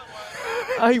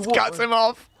cuts him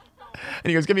off. And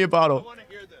he goes, give me a bottle.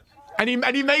 And he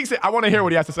makes it. I want to hear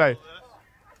what he has to say.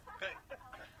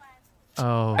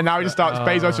 Oh, and now he just starts,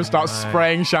 Bezos just starts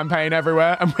spraying champagne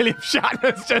everywhere, and William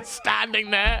Shatner's just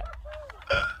standing there.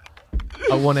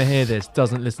 I want to hear this.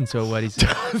 Doesn't listen to a word he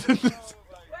says.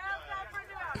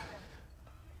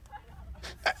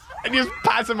 And you just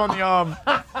pat him on the arm.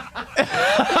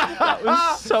 That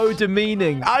was so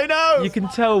demeaning. I know. You can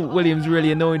tell William's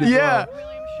really annoyed as well.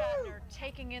 William Shatner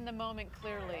taking in the moment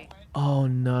clearly. Oh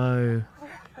no.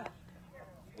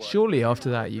 Surely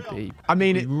after that you'd be. I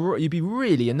mean, you'd be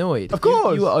really annoyed. Of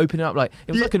course. You were opening up like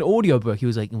it was like an audiobook. He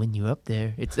was like, when you're up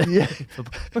there, it's. Yeah.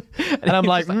 and I'm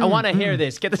like, I want to hear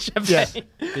this. Get the champagne.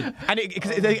 Yeah. And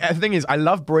the thing is, I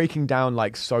love breaking down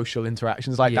like social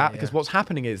interactions like that because what's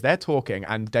happening is they're talking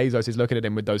and Bezos is looking at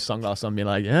him with those sunglasses on, being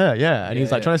like, yeah, and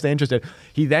he's like trying to stay interested.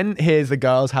 He then hears the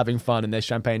girls having fun and there's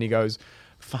champagne. He goes,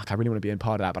 fuck, I really want to be in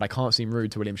part of that, but I can't seem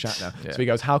rude to William Shatner. So he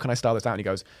goes, how can I style this out? And he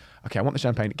goes, okay, I want the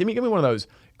champagne. Give me one of those.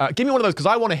 Give me one of those because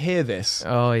I want to hear this.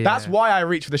 Oh, yeah. That's why I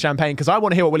reach for the champagne, because I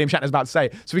want to hear what William Shatner's about to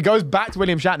say. So he goes back to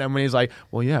William Shatner and when he's like,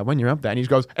 well, yeah, when you're up there. And he just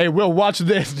goes, hey, Will, watch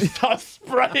this. And he starts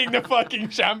spraying the fucking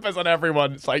champers on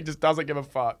everyone. It's like, just doesn't give a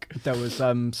fuck. There was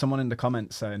someone in the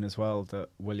comments saying as well that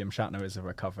William Shatner is a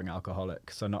recovering alcoholic.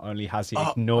 So not only has he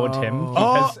ignored him, he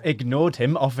has ignored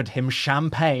him, offered him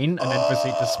champagne, and then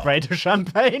proceeded to spray the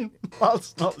champagne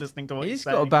whilst not listening to what he's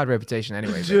saying. Got a bad reputation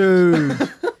anyway. Dude.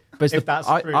 But If that's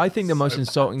true, I think the most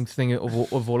insulting thing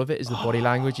of all of it is the body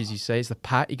language, as you say. It's the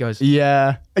pat. He goes,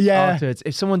 Yeah. afterwards.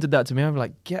 If someone did that to me, I'd be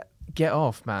like, get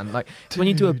off, man. Like when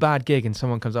you do a bad gig and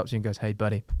someone comes up to you and goes, hey,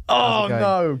 buddy. Oh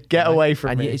no, get away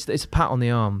from me. It's a pat on the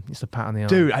arm. It's a pat on the arm.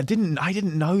 Dude, I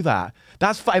didn't know that.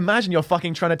 Imagine you're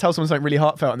fucking trying to tell someone something really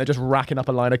heartfelt and they're just racking up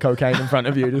a line of cocaine in front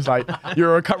of you. Just like,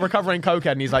 you're a recovering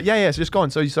cokehead. And he's like, yeah, so just go on.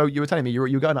 So you were telling me you were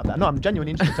going up there. No, I'm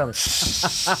genuinely interested. Tell me.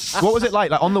 What was it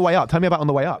like on the way up? Tell me about on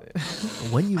the way up.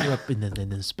 When you were up in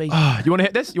the space. You want to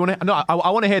hear this? No, I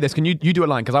want to hear this. Can you do a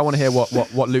line? Because I want to hear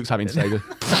what Luke's having to say.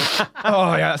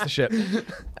 Oh, yeah, that's the shit.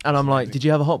 And I'm like, did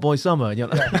you have a hot boy summer? And you're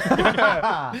like,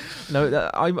 no,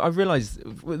 I realised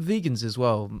with vegans as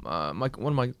well. One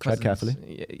of my cousins. Tread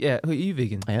carefully. Yeah, are you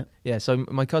vegan? Yeah. Yeah. So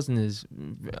my cousin is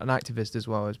an activist as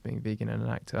well as being vegan and an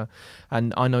actor,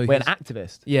 and I know. Wait, an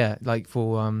activist? Yeah, like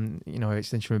for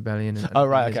Extinction Rebellion. And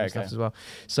right, okay, stuff as well.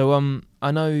 So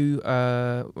I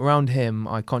know around him,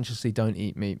 I consciously don't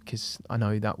eat meat because I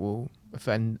know that will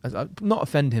not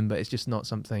offend him, but it's just not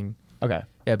something. Okay.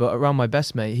 Yeah, but around my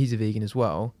best mate, he's a vegan as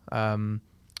well, and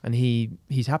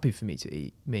he's happy for me to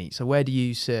eat meat. So where do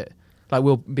you sit? Like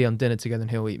we'll be on dinner together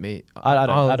and he'll eat meat. I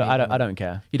don't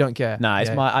care. You don't care? No, it's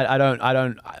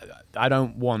I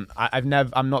don't want.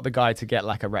 I'm not the guy to get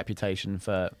like a reputation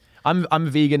for. I'm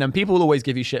vegan, and people will always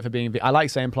give you shit for being vegan. I like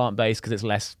saying plant-based because it's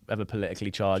less of a politically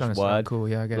charged word. Cool,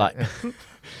 yeah, I get it.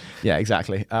 Yeah,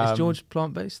 exactly. Is George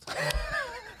plant-based?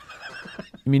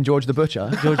 You mean George the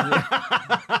Butcher? George.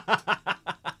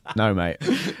 No, mate.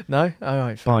 No? All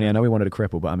right. Barney, I know we wanted a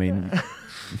cripple, but I mean,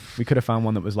 we could have found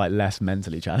one that was like less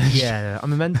mentally challenged. Yeah,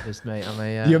 I'm a mentalist, mate.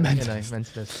 You're a mentalist.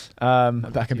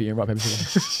 Mentalist. That could be your rock, paper,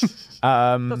 scissors.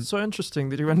 That's so interesting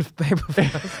that you went for paper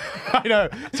first. I know.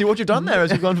 See what you've done there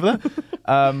as you've gone for that.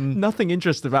 Nothing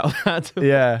interesting about that.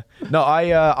 Yeah. No,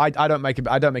 I don't make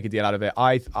a deal out of it.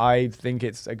 I think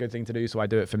it's a good thing to do, so I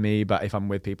do it for me. But if I'm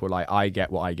with people, like I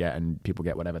get what I get, and people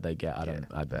get whatever they get.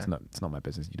 It's not my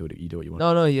business. You do what you want.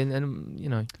 No, and you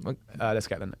know. Let's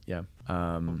get them. Yeah.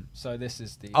 So this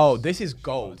is the. Oh, this is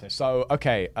gold. So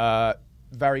okay.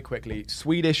 Very quickly,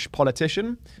 Swedish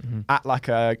politician at like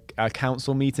a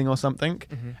council meeting or something,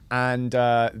 and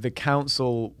the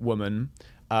councilwoman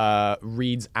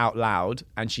reads out loud,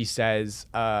 and she says,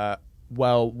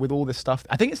 well, with all this stuff,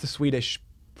 I think it's the Swedish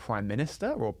prime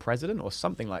minister or president or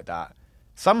something like that,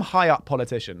 some high up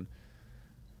politician.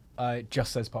 It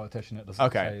just says politician. It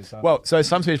doesn't say. Well, so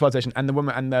some Swedish politician and the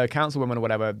woman and the councilwoman or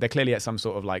whatever, they're clearly at some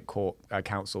sort of like court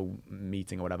council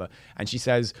meeting or whatever. And she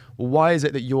says, well, why is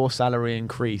it that your salary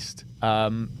increased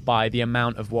by the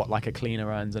amount of what like a cleaner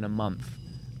earns in a month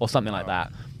or something like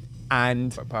that?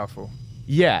 And quite powerful.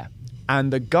 Yeah.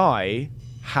 And the guy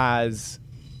has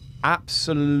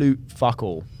absolute fuck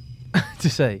all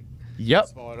to say. Yep.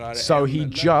 So he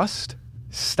just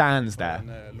stands there.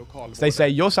 So they say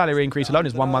your salary increase alone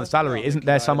is 1 month's salary. Isn't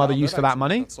there some other use for that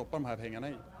money?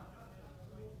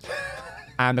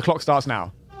 And the clock starts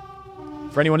now.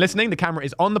 For anyone listening, the camera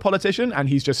is on the politician and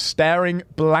he's just staring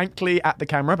blankly at the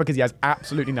camera because he has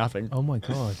absolutely nothing. Oh my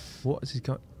God. What has he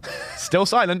got? Still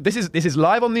silent. This is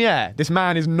live on the air. This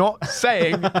man is not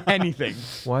saying anything.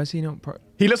 Why is he not...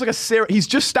 He looks like he's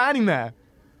just standing there.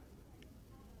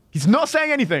 He's not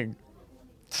saying anything.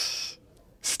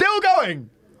 Still going.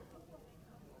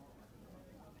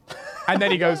 And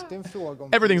then he goes,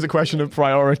 everything's a question of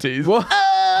priorities. What?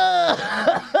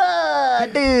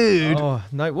 Dude. Oh,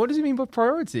 no. What does he mean by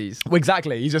priorities? Well,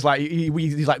 exactly. He's just like,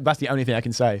 he's like, that's the only thing I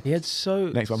can say. He had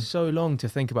so long to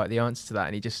think about the answer to that,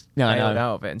 and he just nailed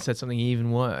out of it and said something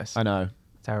even worse. I know.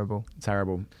 Terrible.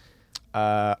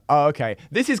 Okay.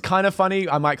 This is kind of funny.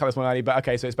 I might cut this one early, but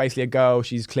okay. So it's basically a girl.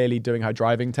 She's clearly doing her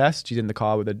driving test. She's in the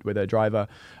car with a driver.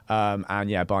 And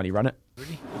yeah, Barney, run it.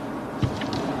 Really?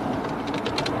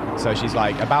 So she's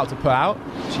like about to put out.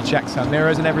 She checks her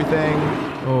mirrors and everything.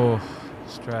 Oh,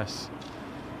 stress.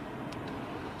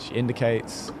 She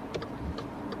indicates.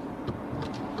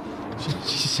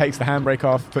 She takes the handbrake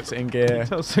off, puts it in gear.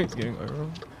 Something's going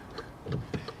wrong.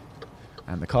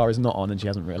 And the car is not on and she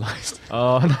hasn't realised.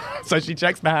 Oh, no. So she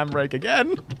checks the handbrake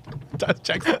again.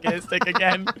 Checks the gear stick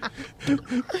again.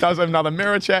 Does another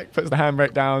mirror check, puts the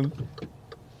handbrake down.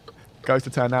 Goes to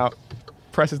turn out.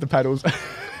 Presses the pedals.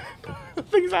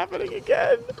 Thing's happening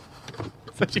again.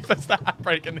 So she puts the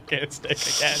handbrake and the gear stick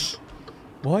again.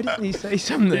 Why didn't he say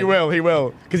something? He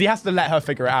will. Because he has to let her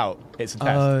figure it out. It's a test.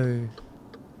 Oh.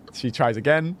 She tries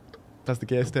again. Does the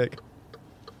gear stick.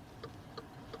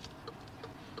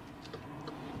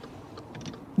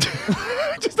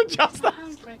 Just adjust that.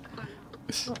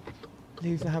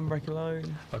 Leave the handbrake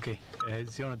alone. Okay,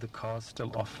 zero, the car's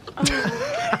still off.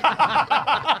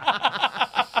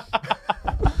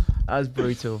 That was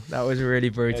brutal. That was really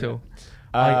brutal.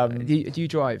 Do you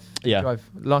drive? Yeah. Drive.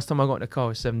 Last time I got in a car, I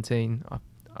was 17.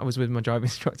 I was with my driving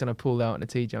instructor and I pulled out in a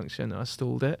T-junction and I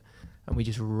stalled it. And we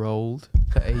just rolled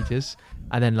for ages.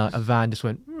 And then like a van just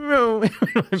went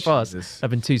past. I've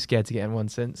been too scared to get in one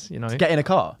since, you know. Get in a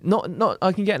car? Not.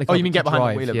 I can get in a car. Oh, you mean get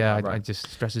behind the wheel of Yeah, the car, right. it just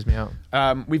stresses me out.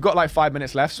 We've got like 5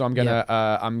 minutes left, so I'm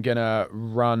gonna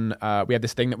run. We have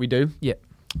this thing that we do. Yeah.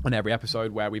 On every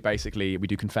episode where we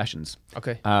do confessions.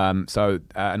 Okay. So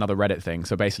another Reddit thing.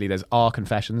 So basically there's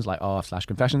r/confessions, like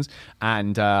r/confessions,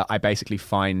 and I basically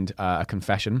find a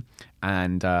confession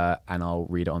and I'll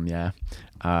read it on the air.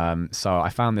 So I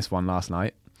found this one last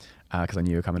night because I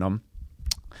knew you were coming on.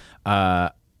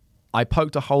 I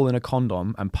poked a hole in a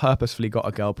condom and purposefully got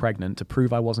a girl pregnant to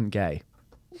prove I wasn't gay.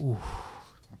 Ooh.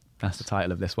 That's the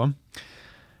title of this one.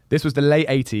 This was the late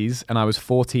 80s and I was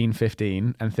 14,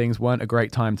 15 and things weren't a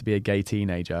great time to be a gay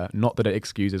teenager. Not that it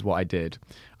excuses what I did.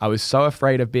 I was so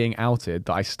afraid of being outed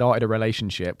that I started a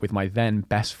relationship with my then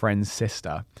best friend's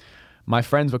sister. My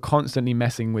friends were constantly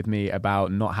messing with me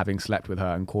about not having slept with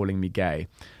her and calling me gay.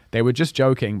 They were just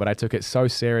joking, but I took it so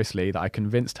seriously that I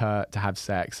convinced her to have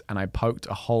sex and I poked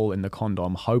a hole in the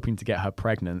condom hoping to get her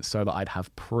pregnant so that I'd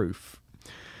have proof.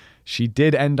 She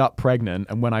did end up pregnant,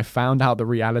 and when I found out the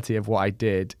reality of what I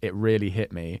did, it really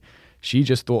hit me. She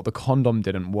just thought the condom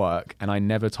didn't work, and I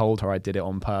never told her I did it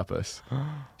on purpose.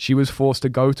 She was forced to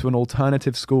go to an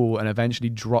alternative school and eventually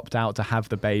dropped out to have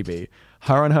the baby.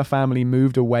 Her and her family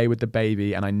moved away with the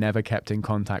baby, and I never kept in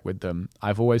contact with them.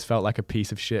 I've always felt like a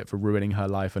piece of shit for ruining her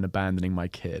life and abandoning my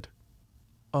kid.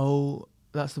 Oh,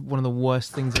 that's one of the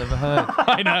worst things I've ever heard.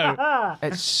 I know.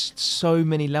 It's so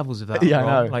many levels of that. Yeah,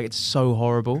 I know. Like, it's so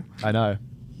horrible. I know.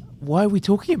 Why are we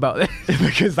talking about this?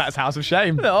 Because that's House of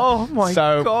Shame. Oh my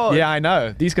God. Yeah, I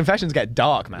know. These confessions get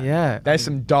dark, man. Yeah. There's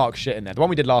some dark shit in there. The one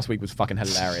we did last week was fucking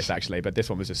hilarious, actually, but this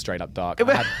one was just straight up dark.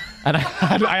 I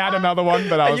had another one,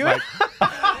 but I was like...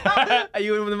 Are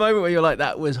you in the moment where you're like,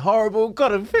 that was horrible,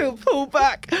 gotta pull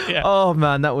back? Yeah. Oh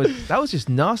man, that was just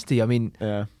nasty. I mean,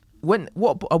 yeah.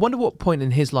 I wonder what point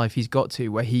in his life he's got to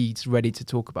where he's ready to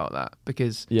talk about that,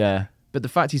 because but the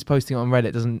fact he's posting it on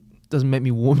Reddit doesn't make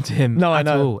me warm to him at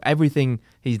all. Everything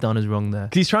he's done is wrong there.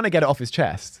 'Cause he's trying to get it off his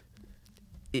chest.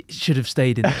 It should have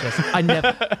stayed in the chest.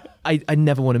 I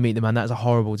never want to meet the man. That is a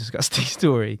horrible, disgusting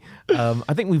story.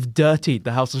 I think we've dirtied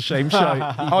the House of Shame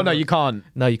show. Oh no, you can't.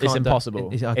 No, you can't. It's impossible.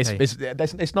 Okay.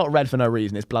 It's not red for no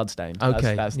reason. It's bloodstained.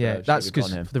 Okay, that's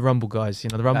because the Rumble guys,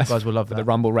 the Rumble guys will love that. The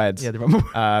Rumble Reds. Yeah, the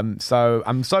Rumble. So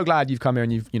I'm so glad you've come here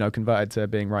and you've converted to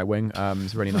being right wing.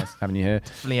 It's really nice having you here.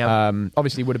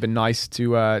 Obviously, it would have been nice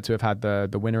to have had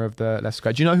the winner of the Let's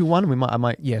Go. Do you know who won? I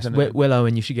might. Yes, Will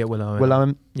Owen. You should get Will Owen. Will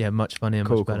Owen. Yeah, much funnier,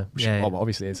 much better. Yeah, well,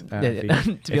 obviously is.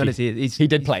 To be honest, he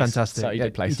did place. Fantastic. So he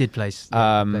did place. He did place.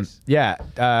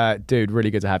 Dude, really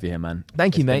good to have you here, man.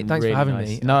 Thank you, mate. Thanks really for having nice.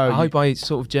 me. No, I hope I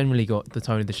sort of generally got the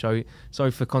tone of the show.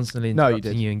 Sorry for constantly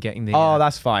interrupting you and getting the. Oh,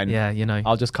 that's fine. Yeah,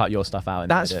 I'll just cut your stuff out.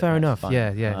 That's fair enough.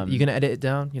 Yeah. You're gonna edit it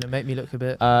down. Make me look a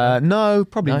bit. No,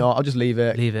 probably not. I'll just leave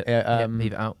it. Leave it.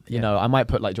 Leave it out. I might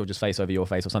put like George's face over your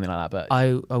face or something like that. But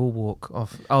I will walk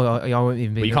off. Oh, I won't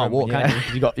even be. Well, you can't walk, can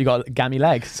you? You got gammy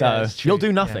legs, so you'll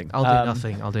do nothing. Yeah,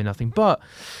 I'll do nothing. But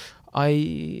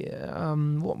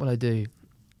what will I do?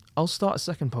 I'll start a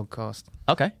second podcast.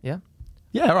 Okay. Yeah.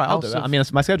 Yeah, all right, I'll do it. I mean,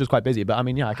 my schedule's quite busy, but I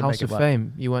mean, I can House make it of work.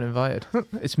 Fame, you weren't invited.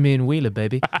 It's me and Wheeler,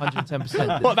 baby.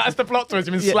 110%. Well, that's the plot twist.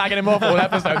 You've been slagging him off all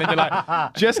episode, and then you're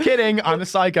like, just kidding, I'm a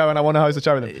psycho and I want to host a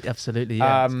show with him. Absolutely,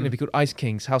 yeah. It's going to be called Ice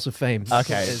Kings, House of Fame.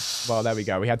 Okay, well, there we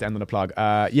go. We had to end on a plug.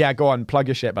 Yeah, go on, plug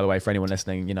your shit, by the way, for anyone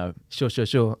listening,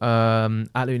 Sure.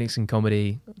 At Lou Nixon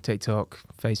Comedy, TikTok,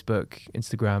 Facebook,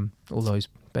 Instagram, all those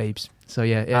babes. So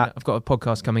yeah, I've got a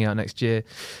podcast coming out next year.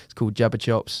 It's called Jabba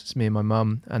Chops. It's me and my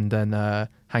mum. And then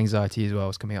Hangxiety as well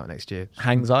is coming out next year.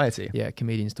 Hangxiety. Yeah,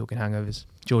 comedians talking hangovers.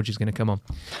 George is going to come on,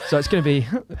 so it's going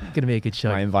to be a good show.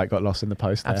 My invite got lost in the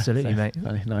post there. Absolutely, so,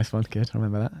 mate. Nice one. Good. I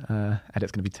remember that.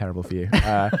 Edit's going to be terrible for you.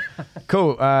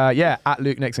 Cool. Yeah, at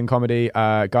Luke Nixon Comedy.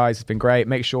 Guys, it's been great.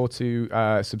 Make sure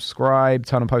to subscribe,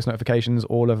 turn on post notifications,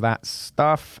 all of that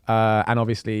stuff. And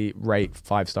obviously rate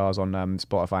 5 stars on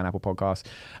Spotify and Apple Podcasts.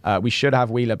 We should have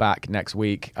Wheeler back next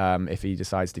week if he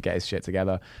decides to get his shit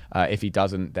together. If he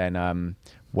doesn't, then...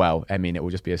 well, I mean, it will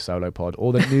just be a solo pod,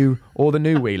 or the new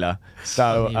Wheeler.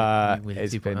 So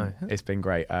it's been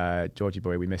great, Georgie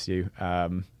boy. We miss you.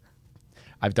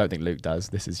 I don't think Luke does.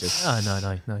 This is just. Oh,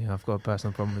 no. I've got a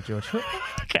personal problem with George.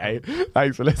 Okay,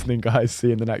 thanks for listening, guys. See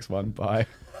you in the next one. Bye.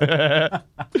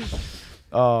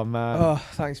 Oh man. Oh,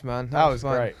 thanks, man. That was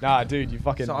great. Nah, dude, you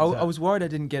fucking. So I was worried I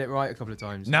didn't get it right a couple of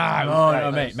times.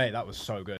 No, mate, that was so good.